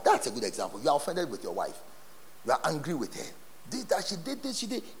your wife. That's a good example. You are offended with your wife. You are angry with her. She did this.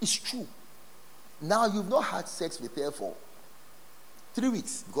 It's true. Now you've not had sex with her for 3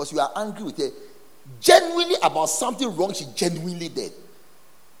 weeks because you are angry with her genuinely about something wrong she genuinely did.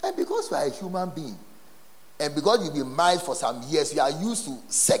 And because you are a human being, and because you've been married for some years, you are used to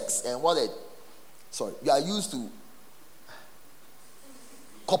sex and you are used to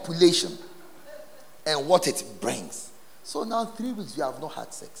copulation and what it brings. So now 3 weeks you have not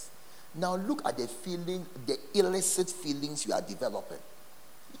had sex. Now look at the feeling, the illicit feelings you are developing.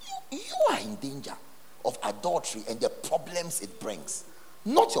 You are in danger of adultery and the problems it brings.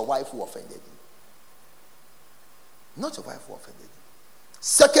 Not your wife who offended you. Not your wife who offended you.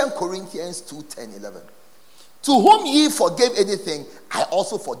 2 Corinthians 2:10-11. To whom ye forgave anything, I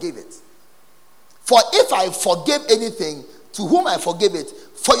also forgave it. For if I forgave anything, to whom I forgave it,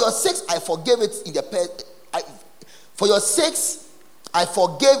 for your sakes I forgave it in the for your sakes I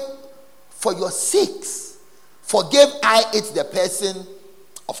forgave. For your sakes forgave I it the person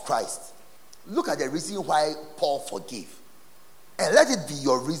of Christ. Look at the reason why Paul forgave, and let it be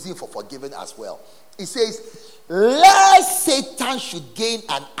your reason for forgiving as well. He says, lest Satan should gain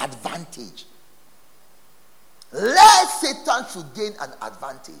an advantage. Lest Satan should gain an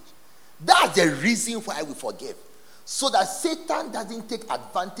advantage. That's the reason why we forgive. So that Satan doesn't take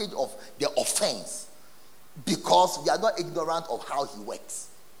advantage of the offense. Because we are not ignorant of how he works.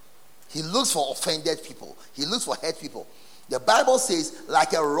 He looks for offended people. He looks for hurt people. The Bible says,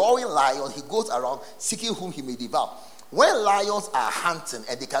 like a roaring lion, he goes around seeking whom he may devour. When lions are hunting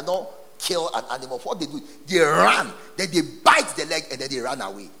and they cannot kill an animal, what they do, they run. Then they bite the leg and then they run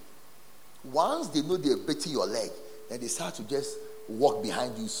away. Once they know they're biting your leg, then they start to just walk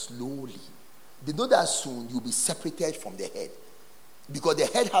behind you slowly. They know that soon you'll be separated from the head. Because the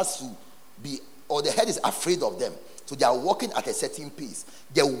head has to be, or the head is afraid of them. So they are walking at a certain pace.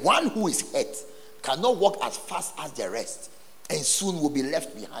 The one who is hurt cannot walk as fast as the rest. And soon will be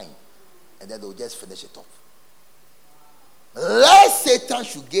left behind. And then they'll just finish it off. Lest Satan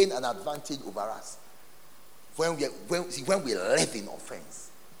should gain an advantage over us. When we live in offense.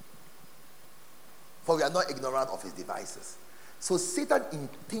 For we are not ignorant of his devices. So Satan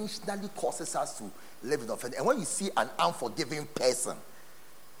intentionally causes us to live in offense. And when you see an unforgiving person,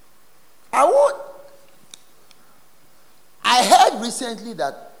 I heard recently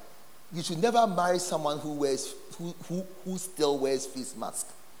that you should never marry someone who still wears face mask.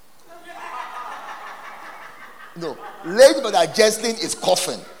 No, Lady Mother Jesslyn is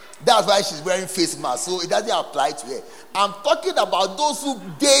coughing. That's why she's wearing face mask. So it doesn't apply to her. I'm talking about those who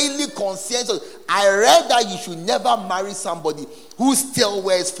daily conscience. I read that you should never marry somebody who still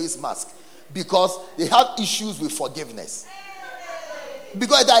wears face mask because they have issues with forgiveness.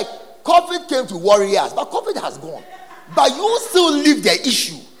 Because like COVID came to warriors, but COVID has gone. But you still live the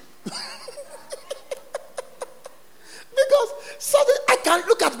issue. Because suddenly I can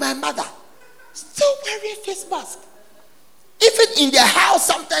look at my mother still wearing face mask. Even in the house,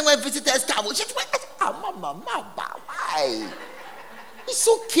 sometimes when visitors come, she's like, Mama, why? It's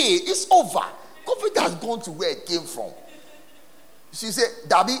okay. It's over. COVID has gone to where it came from. She said,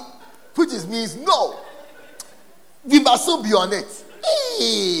 Daddy, which means no. We must still be on it.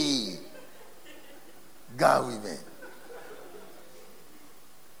 Hey. God, women.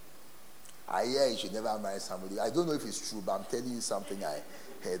 I hear you should never marry somebody. I don't know if it's true, but I'm telling you something I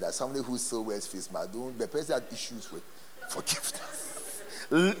heard, that somebody who still wears face mask, the person had issues with forgiveness.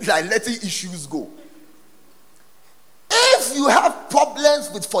 Like letting issues go. If you have problems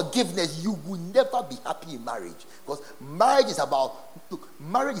with forgiveness, you will never be happy in marriage. Because marriage is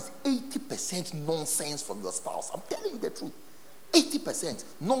marriage is 80% nonsense from your spouse. I'm telling you the truth. 80%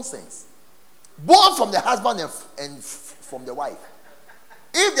 nonsense. Both from the husband and from the wife.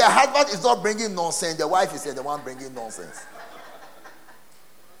 If the husband is not bringing nonsense, the wife is the one bringing nonsense.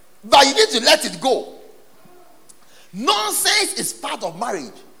 But you need to let it go. Nonsense is part of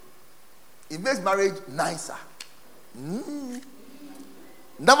marriage. It makes marriage nicer.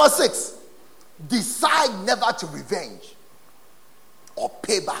 Number 6, decide never to revenge or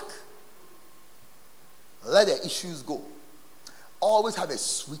pay back. Let the issues go. Always have a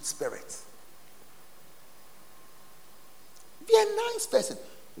sweet spirit. Be a nice person.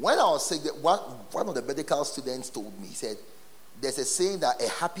 When I was sick, one of the medical students told me, he said, there's a saying that a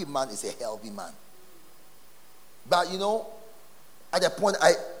happy man is a healthy man. But at the point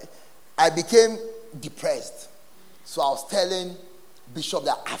I became depressed. So I was telling Bishop,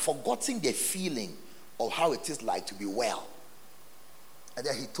 that I've forgotten the feeling of how it is like to be well. And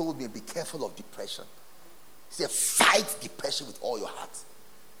then he told me, be careful of depression. He said, fight depression with all your heart.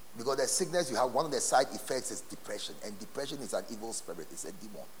 Because the sickness you have, one of the side effects is depression. And depression is an evil spirit. It's a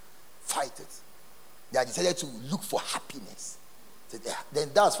demon. Fight it. They have decided to look for happiness. Then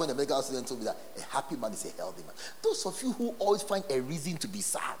that's when the medical student told me that a happy man is a healthy man. Those of you who always find a reason to be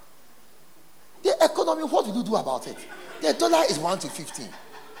sad. The economy, what will you do about it? The dollar is 1 to 15.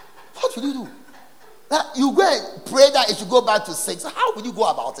 What will you do? Now, you go and pray that it should go back to 6. How will you go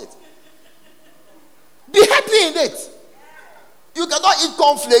about it? Be happy in it. You cannot eat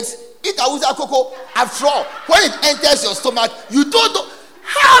cornflakes, eat awusa cocoa. After all, when it enters your stomach, you don't know.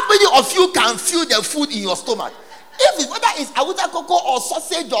 How many of you can feel the food in your stomach? If it's whether it's awusa cocoa or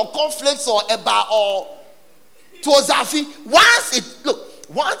sausage or cornflakes or eba or tozafi,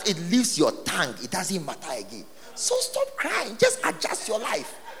 once it leaves your tongue, it doesn't matter again. So stop crying. Just adjust your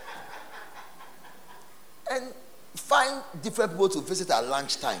life. And find different people to visit at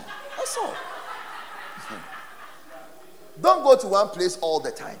lunchtime. That's all. Don't go to one place all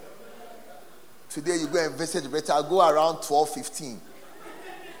the time. Today you go and visit Rita, go around 12:15.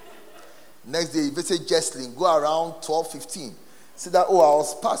 Next day you visit Jesslyn, go around 12:15. Say that, I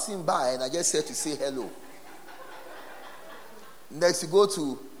was passing by and I just said to say hello. Next you go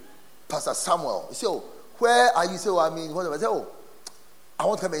to Pastor Samuel. You say, where are you? Say, whatever. I say, I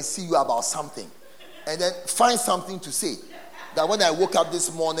want to come and see you about something. And then find something to say. That when I woke up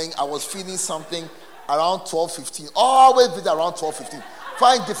this morning, I was feeling something around 12:15. Always visit around 12:15.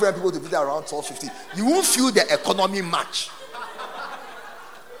 Find different people to visit around 12:15. You won't feel the economy much.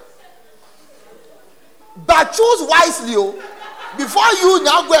 But choose wisely. Before you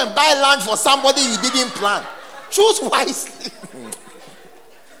now go and buy lunch for somebody you didn't plan. Choose wisely.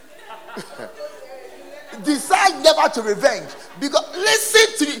 Decide never to revenge. Because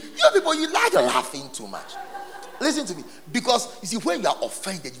listen to me. You people, you like laughing too much. Listen to me. Because you see, when you are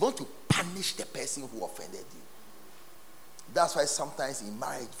offended, you want to punish the person who offended you. That's why sometimes in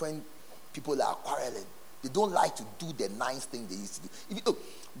marriage, when people are quarreling, they don't like to do the nice thing they used to do.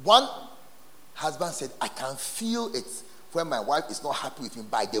 One husband said, I can feel it when my wife is not happy with me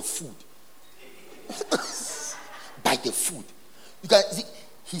by the food. By the food. You can see,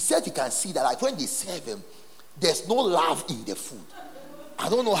 he said you can see that like when they serve him, there's no love in the food. I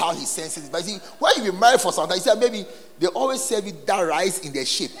don't know how he senses it, but see, when you be married for some time, he said maybe they always serve you that rice in the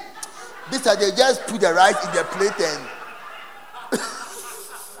shape. This time they just put the rice in the plate and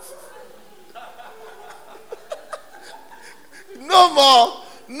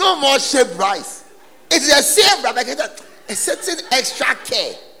no more shaped rice. It's the same, but a certain extra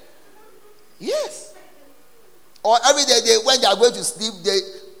care. Yes. Or every day when they are going to sleep, they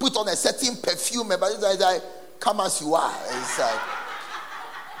put on a certain perfume, but it's like, come as you are. It's like,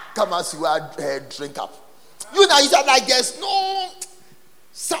 come as you are, drink up. You know, it's like there's no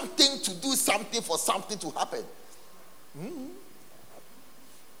something to do, something for something to happen.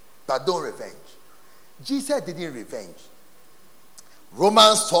 But don't revenge. Jesus didn't revenge.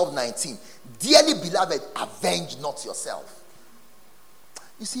 Romans 12:19. Dearly beloved, avenge not yourself.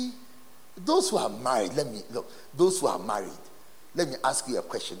 You see, those who are married, let me ask you a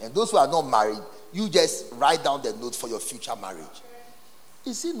question. And those who are not married, you just write down the note for your future marriage.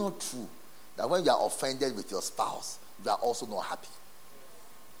 Is it not true that when you are offended with your spouse, you are also not happy?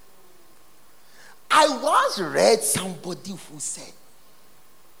 I once read somebody who said,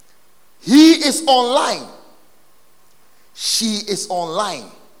 he is online, she is online.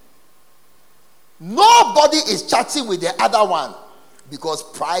 Nobody is chatting with the other one because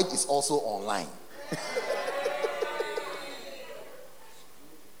pride is also online.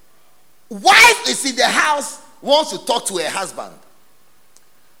 Wife is in the house, wants to talk to her husband.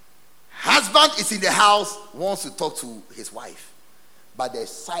 Husband is in the house, wants to talk to his wife. But there's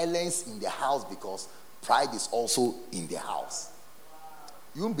silence in the house because pride is also in the house.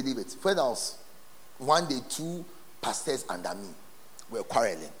 You won't believe it. When I was one day, 2 pastors under me were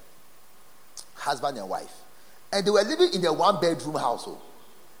quarreling. Husband and wife. And they were living in a 1-bedroom household.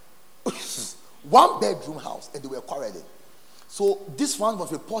 1-bedroom house, and they were quarreling. So this one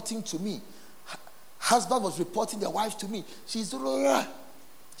was reporting to me. Husband was reporting the wife to me. She's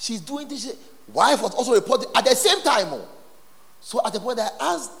doing this. Wife was also reporting at the same time. So at the point I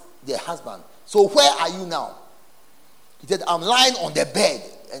asked the husband, so where are you now? He said, I'm lying on the bed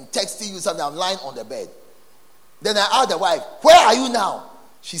and texting you something. I'm lying on the bed. Then I asked the wife, where are you now?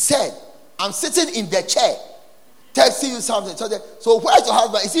 She said, I'm sitting in the chair texting you something. So where's your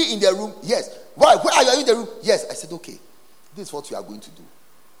husband? Is he in the room? Yes. Why? Where are you in the room? Yes. I said, okay. This is what you are going to do.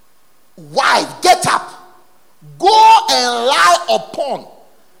 Wife, get up. Go and lie upon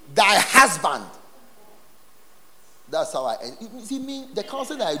thy husband. That's how you see me, the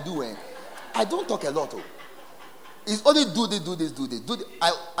counseling that I do, I don't talk a lot. It's only do this.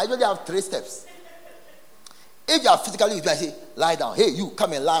 I usually have 3 steps. If you are physically with me, I say, lie down. Hey, you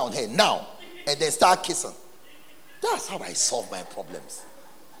come and lie on her now. And then start kissing. That's how I solve my problems.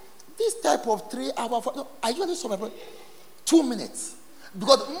 This type of 3 hour, I usually solve my problem 2 minutes.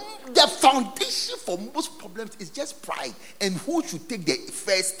 Because the foundation for most problems is just pride. And who should take the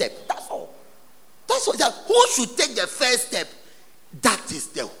first step? That's all. That's all. Who should take the first step? That is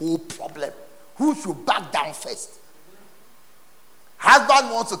the whole problem. Who should back down first?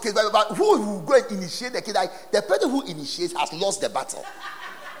 Husband wants to kiss, but who will go and initiate the kiss? Like, the person who initiates has lost the battle.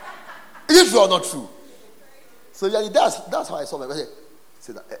 Is it true or not true? So yeah, that's how I saw my brother.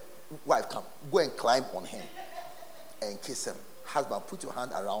 Say that, wife, come, go and climb on him and kiss him. Husband, put your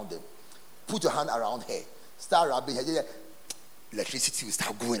hand around him. Put your hand around her. Start rubbing her. Electricity will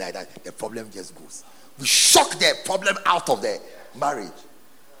start going like that. The problem just goes. We shock the problem out of the marriage.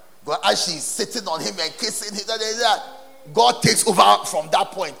 But as she's sitting on him and kissing him, God takes over from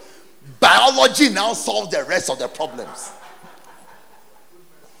that point. Biology now solves the rest of the problems.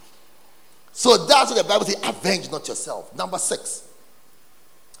 So that's what the Bible says. Avenge not yourself. Number 6.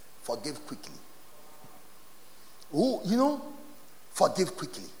 Forgive quickly. Oh, forgive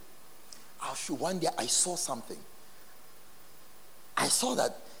quickly. I'll show. One day I saw something. I saw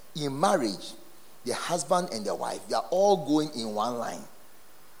that in marriage, the husband and the wife, they are all going in one line.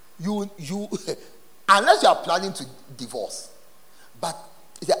 You unless you are planning to divorce, but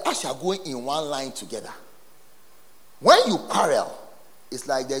as you are going in one line together. When you quarrel, it's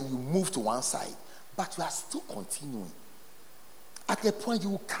like then you move to one side, but you are still continuing. At a point,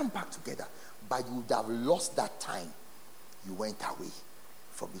 you will come back together, but you would have lost that time you went away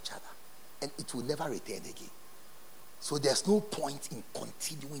from each other, and it will never return again. So there's no point in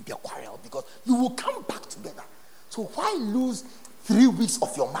continuing the quarrel because you will come back together. So why lose 3 weeks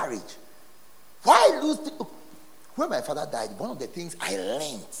of your marriage? Why lose? When my father died, one of the things I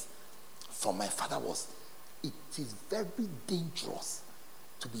learned from my father was it is very dangerous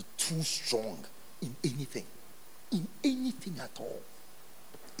to be too strong in anything. In anything at all.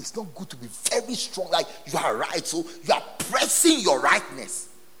 It's not good to be very strong, like you are right, so you are pressing your rightness.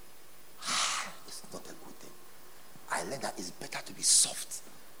 It's not a good thing. I learned that it's better to be soft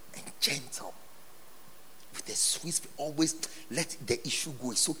and gentle. With a sweet spirit, always let the issue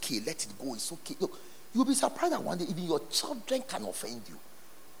go. It's okay, let it go, it's okay. Look, you'll be surprised that one day even your children can offend you.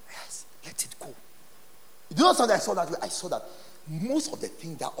 Yes, let it go. You know something I saw that way? I saw that most of the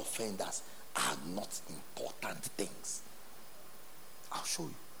things that offend us are not important things. I'll show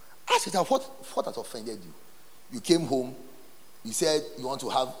you. Ask yourself, what has offended you? You came home, you said you want to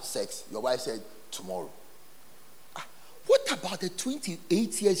have sex. Your wife said, tomorrow. What about the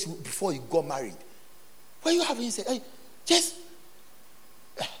 28 years before you got married? When you haven't said, hey, just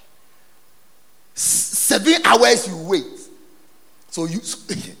 7 hours you wait. So you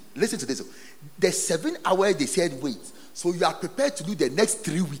listen to this. The 7 hours they said wait. So you are prepared to do the next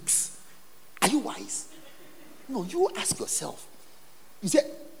 3 weeks. Are you wise? No, you ask yourself. You say,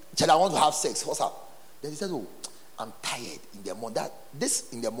 I want to have sex. What's up? Then he says, oh, I'm tired in the morning.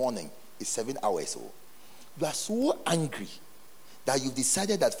 This in the morning is 7 hours. So you are so angry that you've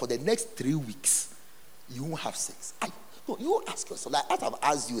decided that for the next 3 weeks, you won't have sex. No, you ask yourself, like as I've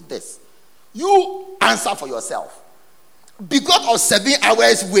asked you this, you answer for yourself. Because of 7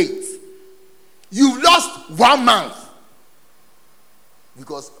 hours wait, you've lost 1 month.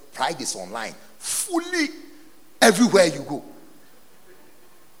 Because pride is online, fully everywhere you go.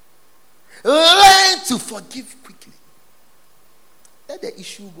 Learn to forgive quickly. Let the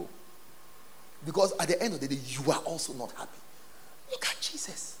issue go. Because at the end of the day, you are also not happy. Look at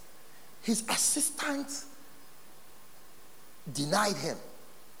Jesus. His assistant denied him.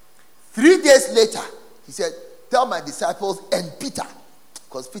 3 days later, he said, tell my disciples and Peter,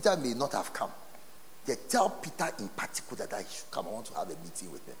 because Peter may not have come. They tell Peter in particular that he should come. I want to have a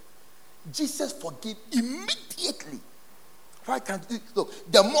meeting with him. Jesus forgave immediately. Why can't you?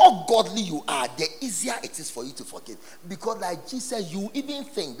 Look, the more godly you are, the easier it is for you to forgive. Because like Jesus, you even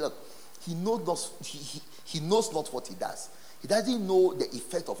think, look, he knows not what he does. He doesn't know the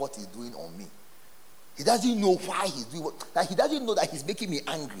effect of what he's doing on me. He doesn't know why he's doing what. Like he doesn't know that he's making me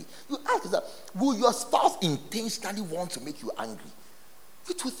angry. You ask yourself, will your spouse intentionally want to make you angry?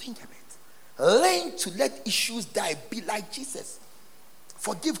 You to think of it. Learn to let issues die. Be like Jesus.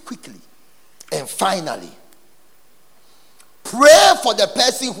 Forgive quickly. And finally, pray for the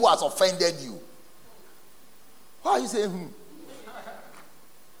person who has offended you. Why are you saying?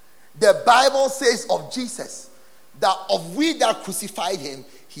 The Bible says of Jesus, that of we that crucified him,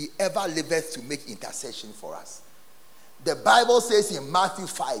 he ever liveth to make intercession for us. The Bible says in Matthew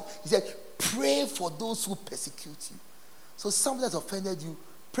 5, he said, pray for those who persecute you. So somebody has offended you,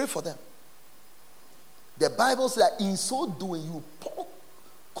 pray for them. The Bible says that in so doing, you pour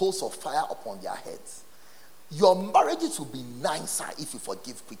coals of fire upon their heads. Your marriages will be nicer if you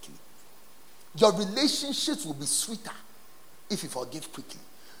forgive quickly. Your relationships will be sweeter if you forgive quickly.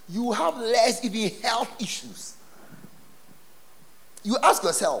 You have less even health issues. You ask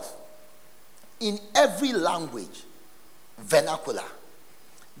yourself, in every language, vernacular,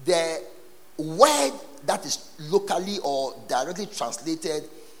 the word that is locally or directly translated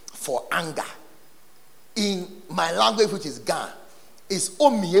for anger, in my language, which is Ghana, is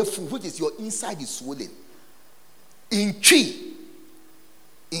omiefu, which is your inside is swollen. In Chi,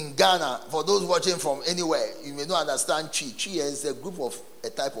 in Ghana, for those watching from anywhere, you may not understand Chi. Chi is a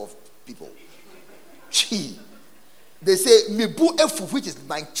type of people. Chi. They say, Mibu Efu, which is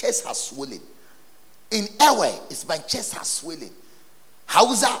my chest has swollen. In Ewe, it's my chest has swollen.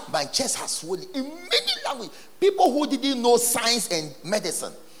 Hausa, my chest has swollen. In many languages, people who didn't know science and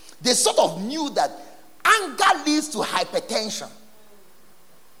medicine, they sort of knew that anger leads to hypertension.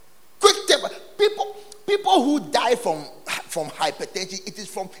 Quick temper. People who die from hypertension, it is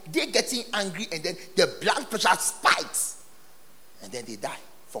from they getting angry and then the blood pressure spikes and then they die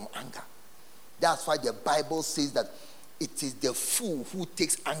from anger. That's why the Bible says that it is the fool who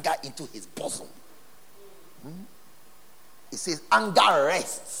takes anger into his bosom. It says anger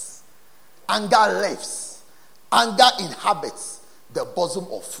rests, anger lives, anger inhabits the bosom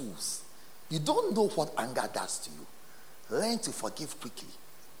of fools. You don't know what anger does to you. Learn to forgive quickly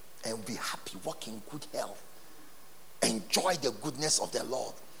and be happy, walk in good health. Enjoy the goodness of the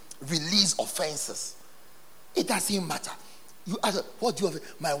Lord. Release offenses. It doesn't matter. You ask, what do you have?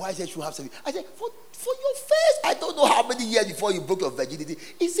 My wife said you have something. I said, for your first, I don't know how many years before you broke your virginity.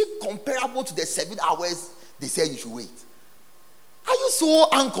 Is it comparable to the 7 hours they said you should wait? Are you so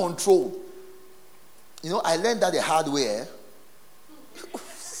uncontrolled? You know, I learned that the hard way.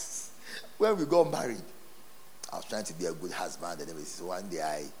 When we got married, I was trying to be a good husband. And so one day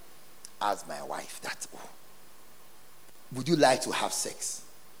I asked my wife that, would you like to have sex?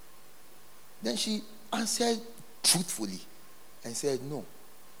 Then she answered truthfully and said no.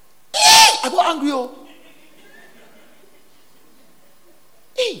 I got angry.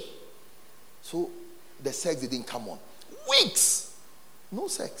 So the sex didn't come on. Weeks, no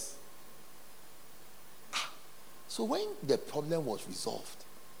sex. So when the problem was resolved,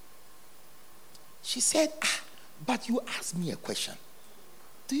 she said, but you asked me a question.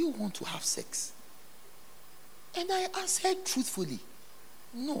 Do you want to have sex? And I answered truthfully,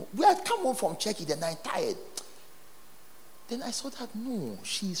 no. We had come home from church and I'm tired. Then I saw that, no,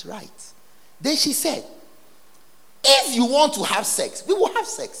 she's right. Then she said, if you want to have sex, we will have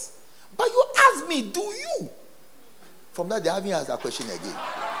sex. But you asked me, do you? From that, they haven't asked that question again.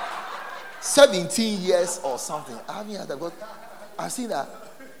 17 years or something. I haven't asked that question. I've seen that.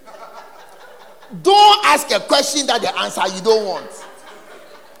 Don't ask a question that the answer you don't want.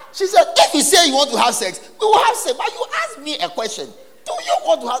 She said, if you say you want to have sex, we will have sex. But you ask me a question. Do you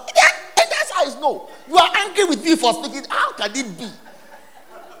want to have sex? And that's how it's no. You are angry with me for speaking. How can it be?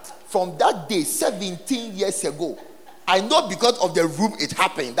 From that day, 17 years ago, I know because of the room it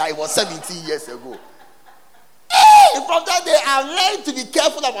happened that it was 17 years ago. Hey, from that day, I've learned to be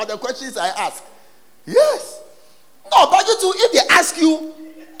careful about the questions I ask. Yes. No, but you too,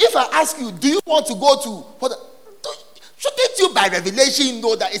 if I ask you, do you want to go to, shouldn't you by revelation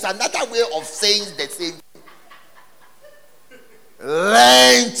know that it's another way of saying the same thing?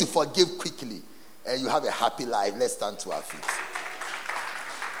 Learn to forgive quickly and you have a happy life. Let's stand to our feet.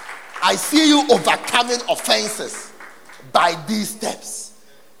 I see you overcoming offenses by these steps.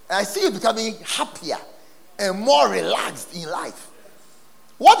 And I see you becoming happier and more relaxed in life.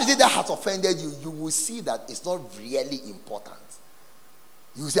 What is it that has offended you? You will see that it's not really important.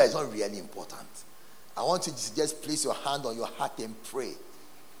 You will say it's not really important. I want you to just place your hand on your heart and pray.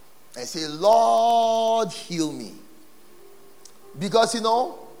 And say, Lord, heal me. Because,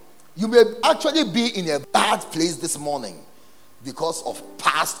 you may actually be in a bad place this morning because of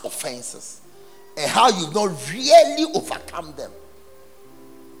past offenses and how you've not really overcome them.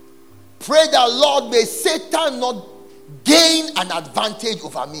 Pray that, Lord, may Satan not gain an advantage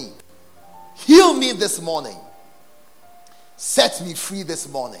over me. Heal me this morning. Set me free this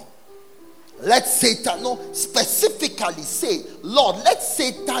morning. Let Satan, specifically say, Lord, let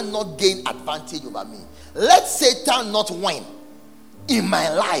Satan not gain advantage over me. Let Satan not win in my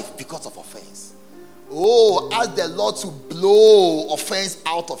life because of offense. Oh, ask the Lord to blow offense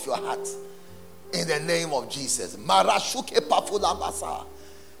out of your heart. In the name of Jesus. Marashuke papulabasa.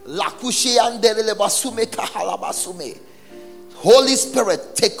 Lakushe anderele basume kahalabasume. Holy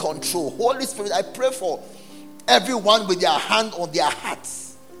Spirit, take control. Holy Spirit, I pray for everyone with their hand on their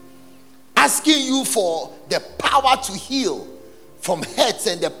hearts, asking you for the power to heal from hurts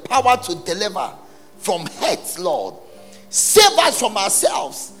and the power to deliver from hurts, Lord. Save us from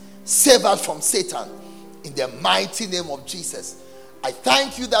ourselves. Save us from Satan. In the mighty name of Jesus. I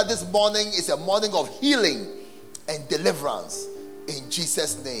thank you that this morning is a morning of healing and deliverance. In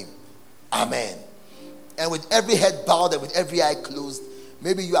Jesus' name. Amen. And with every head bowed and with every eye closed,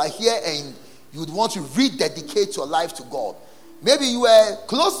 maybe you are here and you would want to rededicate your life to God. Maybe you were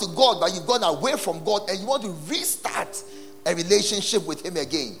close to God, but you've gone away from God and you want to restart a relationship with Him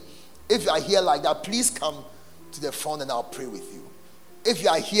again. If you are here like that, please come to the front and I'll pray with you. If you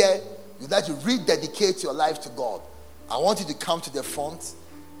are here, you'd like to rededicate your life to God, I want you to come to the front.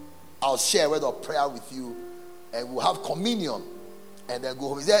 I'll share a word of prayer with you and we'll have communion and then go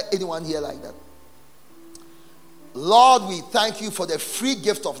home. Is there anyone here like that? Lord, we thank you for the free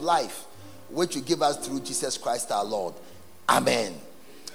gift of life which you give us through Jesus Christ our Lord. Amen.